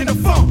 you're faking the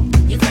funk.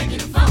 You're faking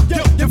the funk. Yo,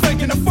 you're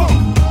faking the funk.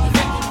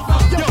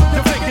 Yo,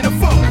 you're faking the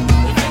funk.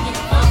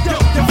 Yo,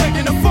 you're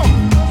faking the funk.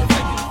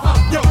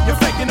 Yo, you're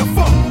faking the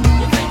funk.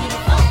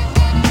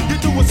 You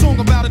do a song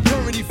about a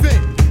current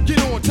event. Get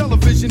on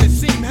television and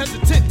seem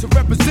hesitant to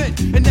represent.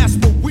 And that's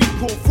what we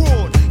call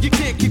fraud. You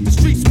can't keep the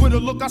streets with a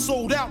look I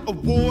sold out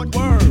award.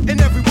 And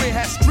everywhere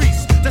has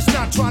streets that's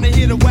not trying to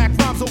hear the whack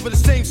rhymes over the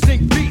same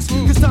stink beats.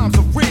 Cause times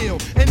are real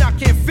and I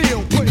can't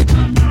feel. Put it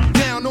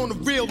down on the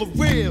real of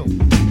real.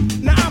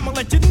 Now I'ma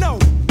let you know,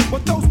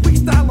 with those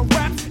freestyle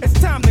raps, it's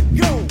time to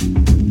go.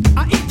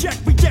 I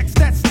eject, rejects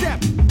that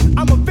step.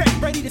 I'm a vet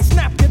ready to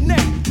snap your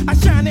neck. I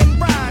shine and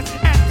rise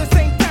at the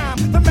same time.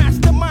 The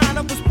mastermind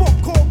of the sport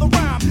called the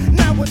rhyme.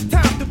 Now it's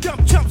time to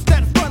dump chumps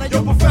that front of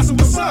your professor.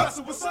 What's up?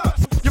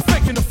 You're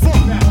faking the funk.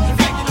 You're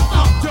faking the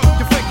funk. Yo,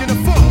 you're faking the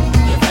funk.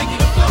 You're faking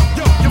the funk.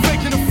 Yo, you're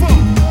faking the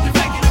funk. You're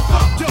faking the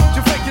funk. Yo,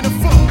 you're faking the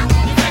funk.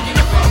 You're faking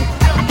the funk.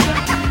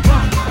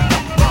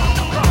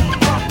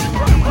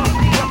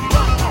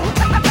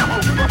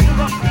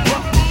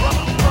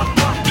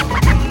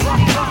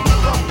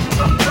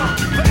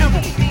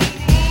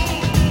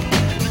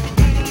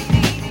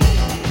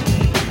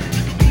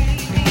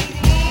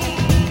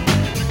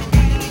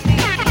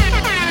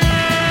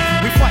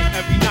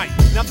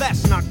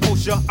 That's not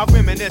kosher. I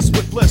reminisce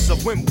with bliss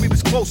of when we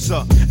was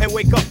closer and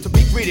wake up to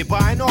be greeted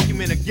by an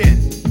argument again.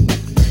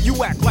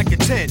 You act like you're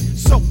 10,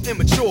 so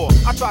immature.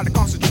 I try to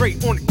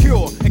concentrate on the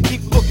cure and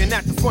keep looking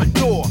at the front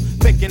door,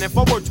 thinking if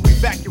I were to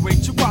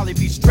evacuate, you'd probably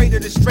be straighter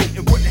than straight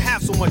and wouldn't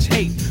have so much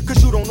hate.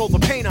 Cause you don't know the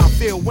pain I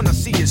feel when I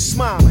see you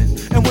smiling.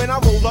 And when I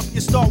roll up,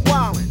 you start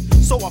wilding.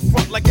 So I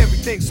front like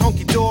everything's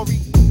hunky-dory.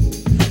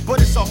 But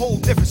it's a whole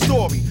different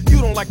story. You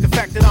don't like the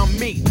fact that I'm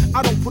me.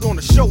 I don't put on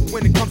a show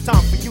when it comes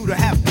time for you to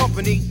have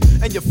company.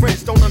 And your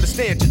friends don't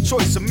understand your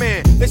choice of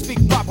man. They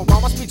speak proper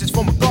while my speech is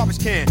from a garbage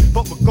can.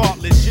 But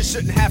regardless, you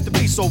shouldn't have to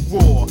be so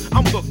raw.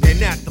 I'm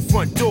looking at the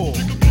front door.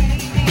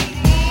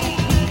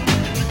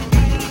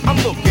 I'm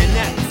looking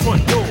at the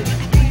front door.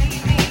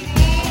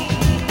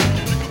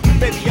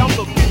 Baby, I'm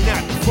looking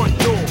at the front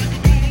door.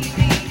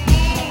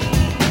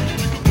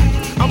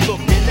 I'm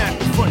looking at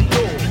the front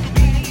door.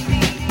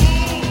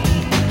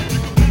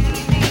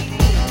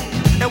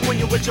 And when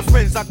you're with your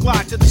friends, I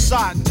glide to the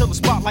side until the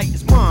spotlight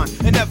is mine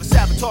and never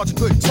sabotage a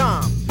good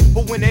time.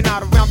 But when they're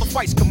not around, the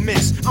fights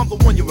commence. I'm the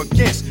one you're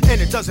against,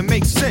 and it doesn't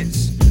make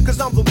sense. Cause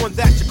I'm the one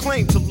that you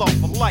claim to love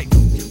for life.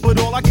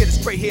 But all I get is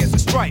gray hairs and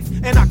strife.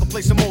 And I can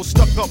play some old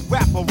stuck-up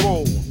rapper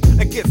role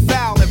and get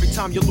foul every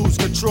time you lose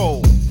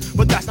control.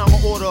 But that's not my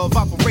order of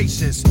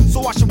operations.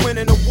 So I should win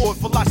an award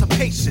for lots of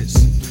patience.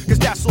 Cause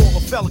that's all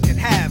a fella can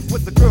have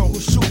with a girl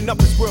who's shooting up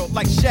his world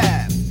like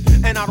Shaft.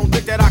 And I don't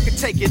think that I can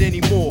take it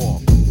anymore.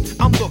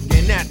 I'm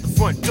looking at the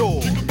front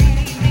door.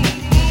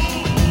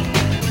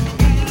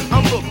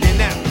 I'm looking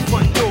at the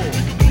front door.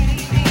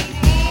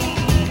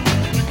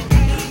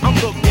 I'm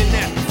looking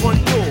at the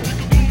front door.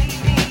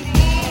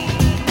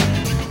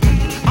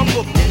 I'm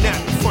looking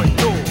at the front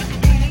door.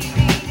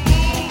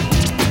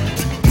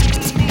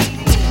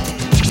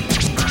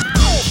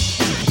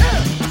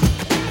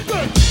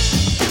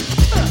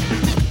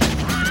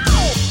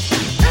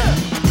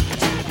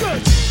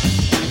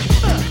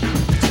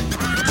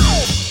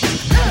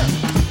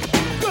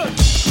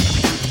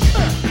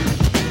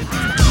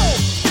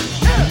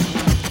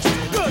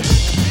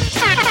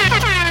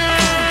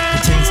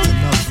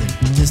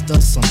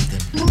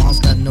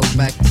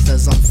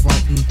 Cause I'm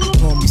frontin',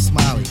 call me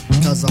Smiley,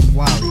 cause I'm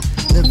wily.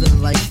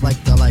 Living life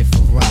like the life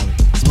of Raleigh.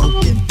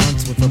 Smoking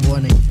blunts with a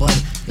morning bud.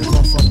 You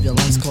cough up your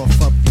lungs,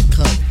 cough up your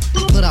cut.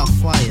 Put out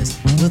fires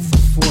with a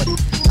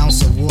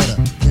 40-ounce of water.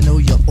 You know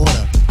your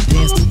order.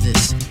 Dance to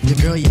this, your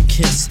girl your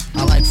kiss.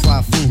 I like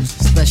fried foods,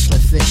 especially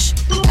fish.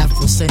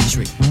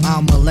 Afrocentric,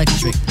 I'm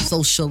electric,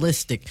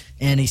 socialistic,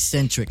 and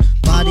eccentric.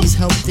 Body's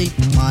healthy,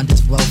 mind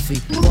is wealthy.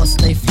 Thoughts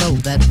they flow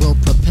that will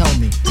propel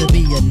me to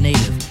be a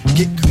native.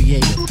 Get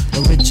creative,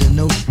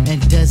 original,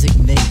 and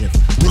designative.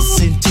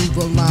 Listen to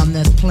the line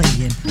that's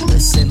playing.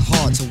 Listen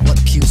hard to what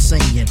Q's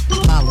saying.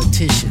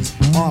 Politicians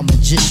are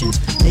magicians.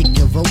 Make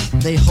your vote,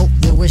 they hope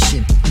they're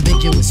wishing.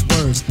 Ambiguous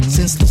words,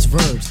 senseless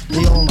verbs.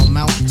 They all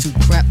amount to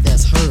crap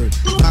that's heard.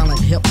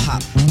 Violent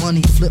hip-hop,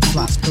 money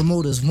flip-flops.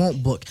 Promoters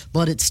won't book,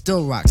 but it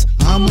still rocks.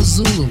 I'm a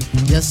Zulu,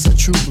 yes a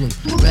true blue.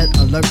 Red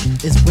alert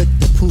is with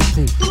the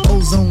poo-poo.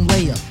 Ozone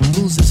layer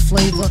loses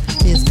flavor.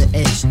 Here's the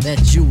edge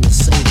that you will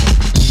savor.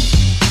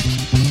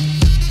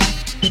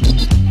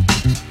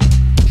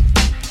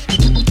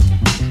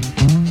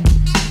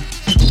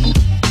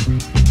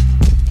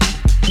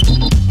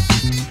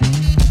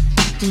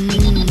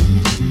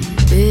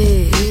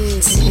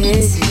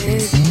 Monster DJ,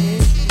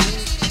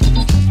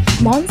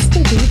 Monster DJ,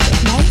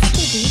 Monster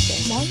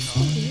DJ, Monster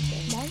DJ.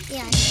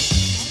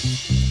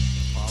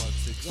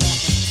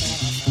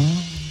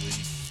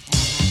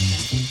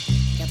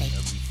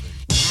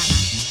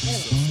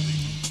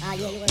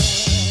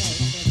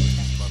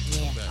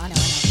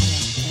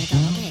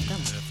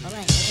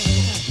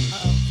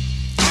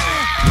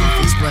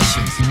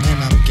 Expressions, and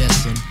I'm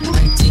guessing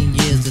 19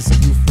 years is a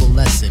youthful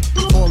lesson.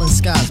 Falling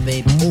skies,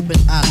 babe, open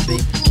eyes,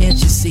 babe. Can't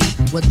you see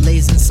what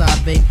lays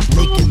inside, babe?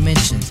 Making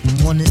mentions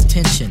on this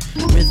tension.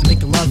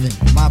 Rhythmic loving,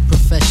 my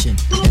profession.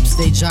 Hips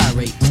they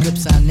gyrate,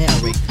 scripts I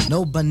narrate.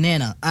 No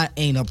banana, I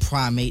ain't a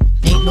primate.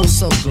 Ain't no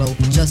soul glow,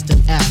 just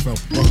an afro.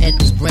 The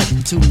head is bred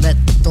to let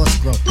the thoughts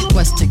grow.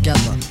 Quest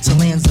together to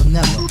lands of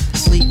never.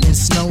 Sleet and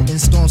snow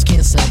and storms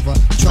can't sever.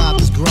 Tribe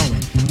is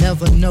growing,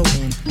 never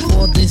knowing.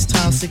 For this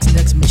time, 6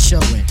 next me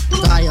showing.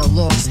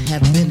 Dialogues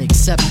have been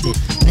accepted.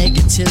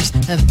 Negatives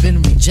have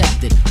been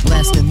rejected.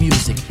 Blasting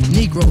music,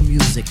 Negro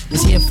music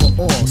is here for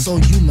all, so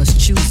you must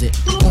choose it.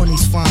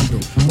 Hornies fondle,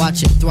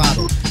 watch it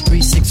throttle.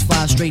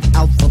 365 straight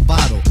out the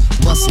bottle.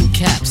 Busting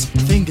caps,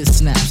 finger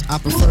snaps. I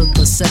prefer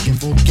the second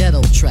for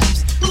ghetto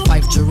traps.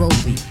 Fife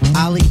Jerobi,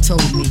 Ali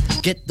told me,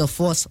 get the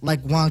force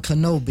like Juan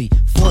Kenobi.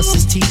 Force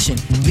is teaching,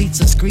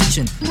 beats are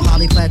screeching.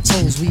 Poly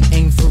plateaus we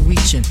aim for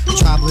reaching.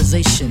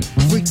 Tribalization,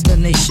 freaks the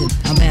nation.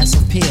 A mass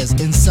of peers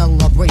in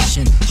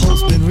celebration.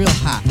 Hope's been real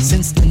high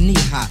since the knee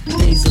high.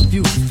 Days of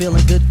youth,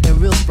 feeling good and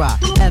real spry.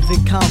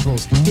 Having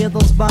combos, hear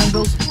those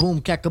bongos?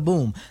 Boom,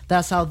 cack-a-boom,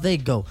 that's how they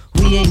go.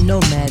 We ain't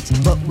nomads,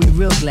 but we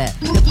real glad.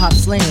 Hip-hop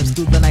slams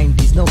through the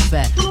 90s, no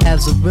fat.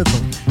 Has a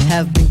rhythm,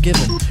 have been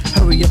given.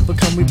 Hurry up,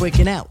 become we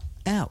breaking out.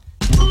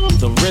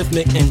 The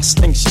rhythmic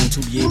instinction to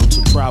be able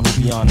to travel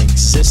beyond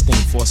existing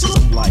forces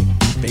of life.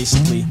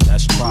 Basically,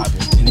 that's tribal.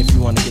 And if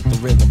you want to get the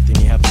rhythm,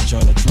 then you have to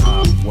join the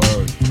tribe.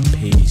 Word.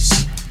 Peace.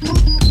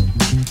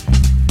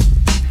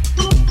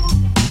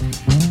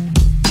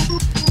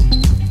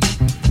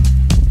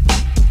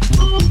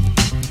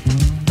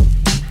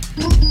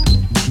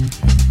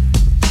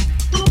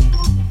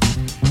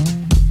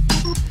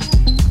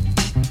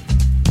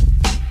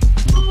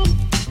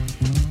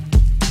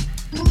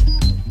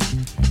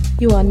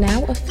 You are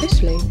now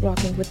officially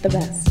rocking with the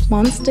best.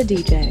 Monster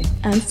DJ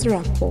and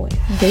Ciroc Boy.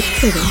 Big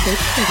City, Big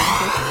City,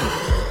 Big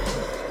City.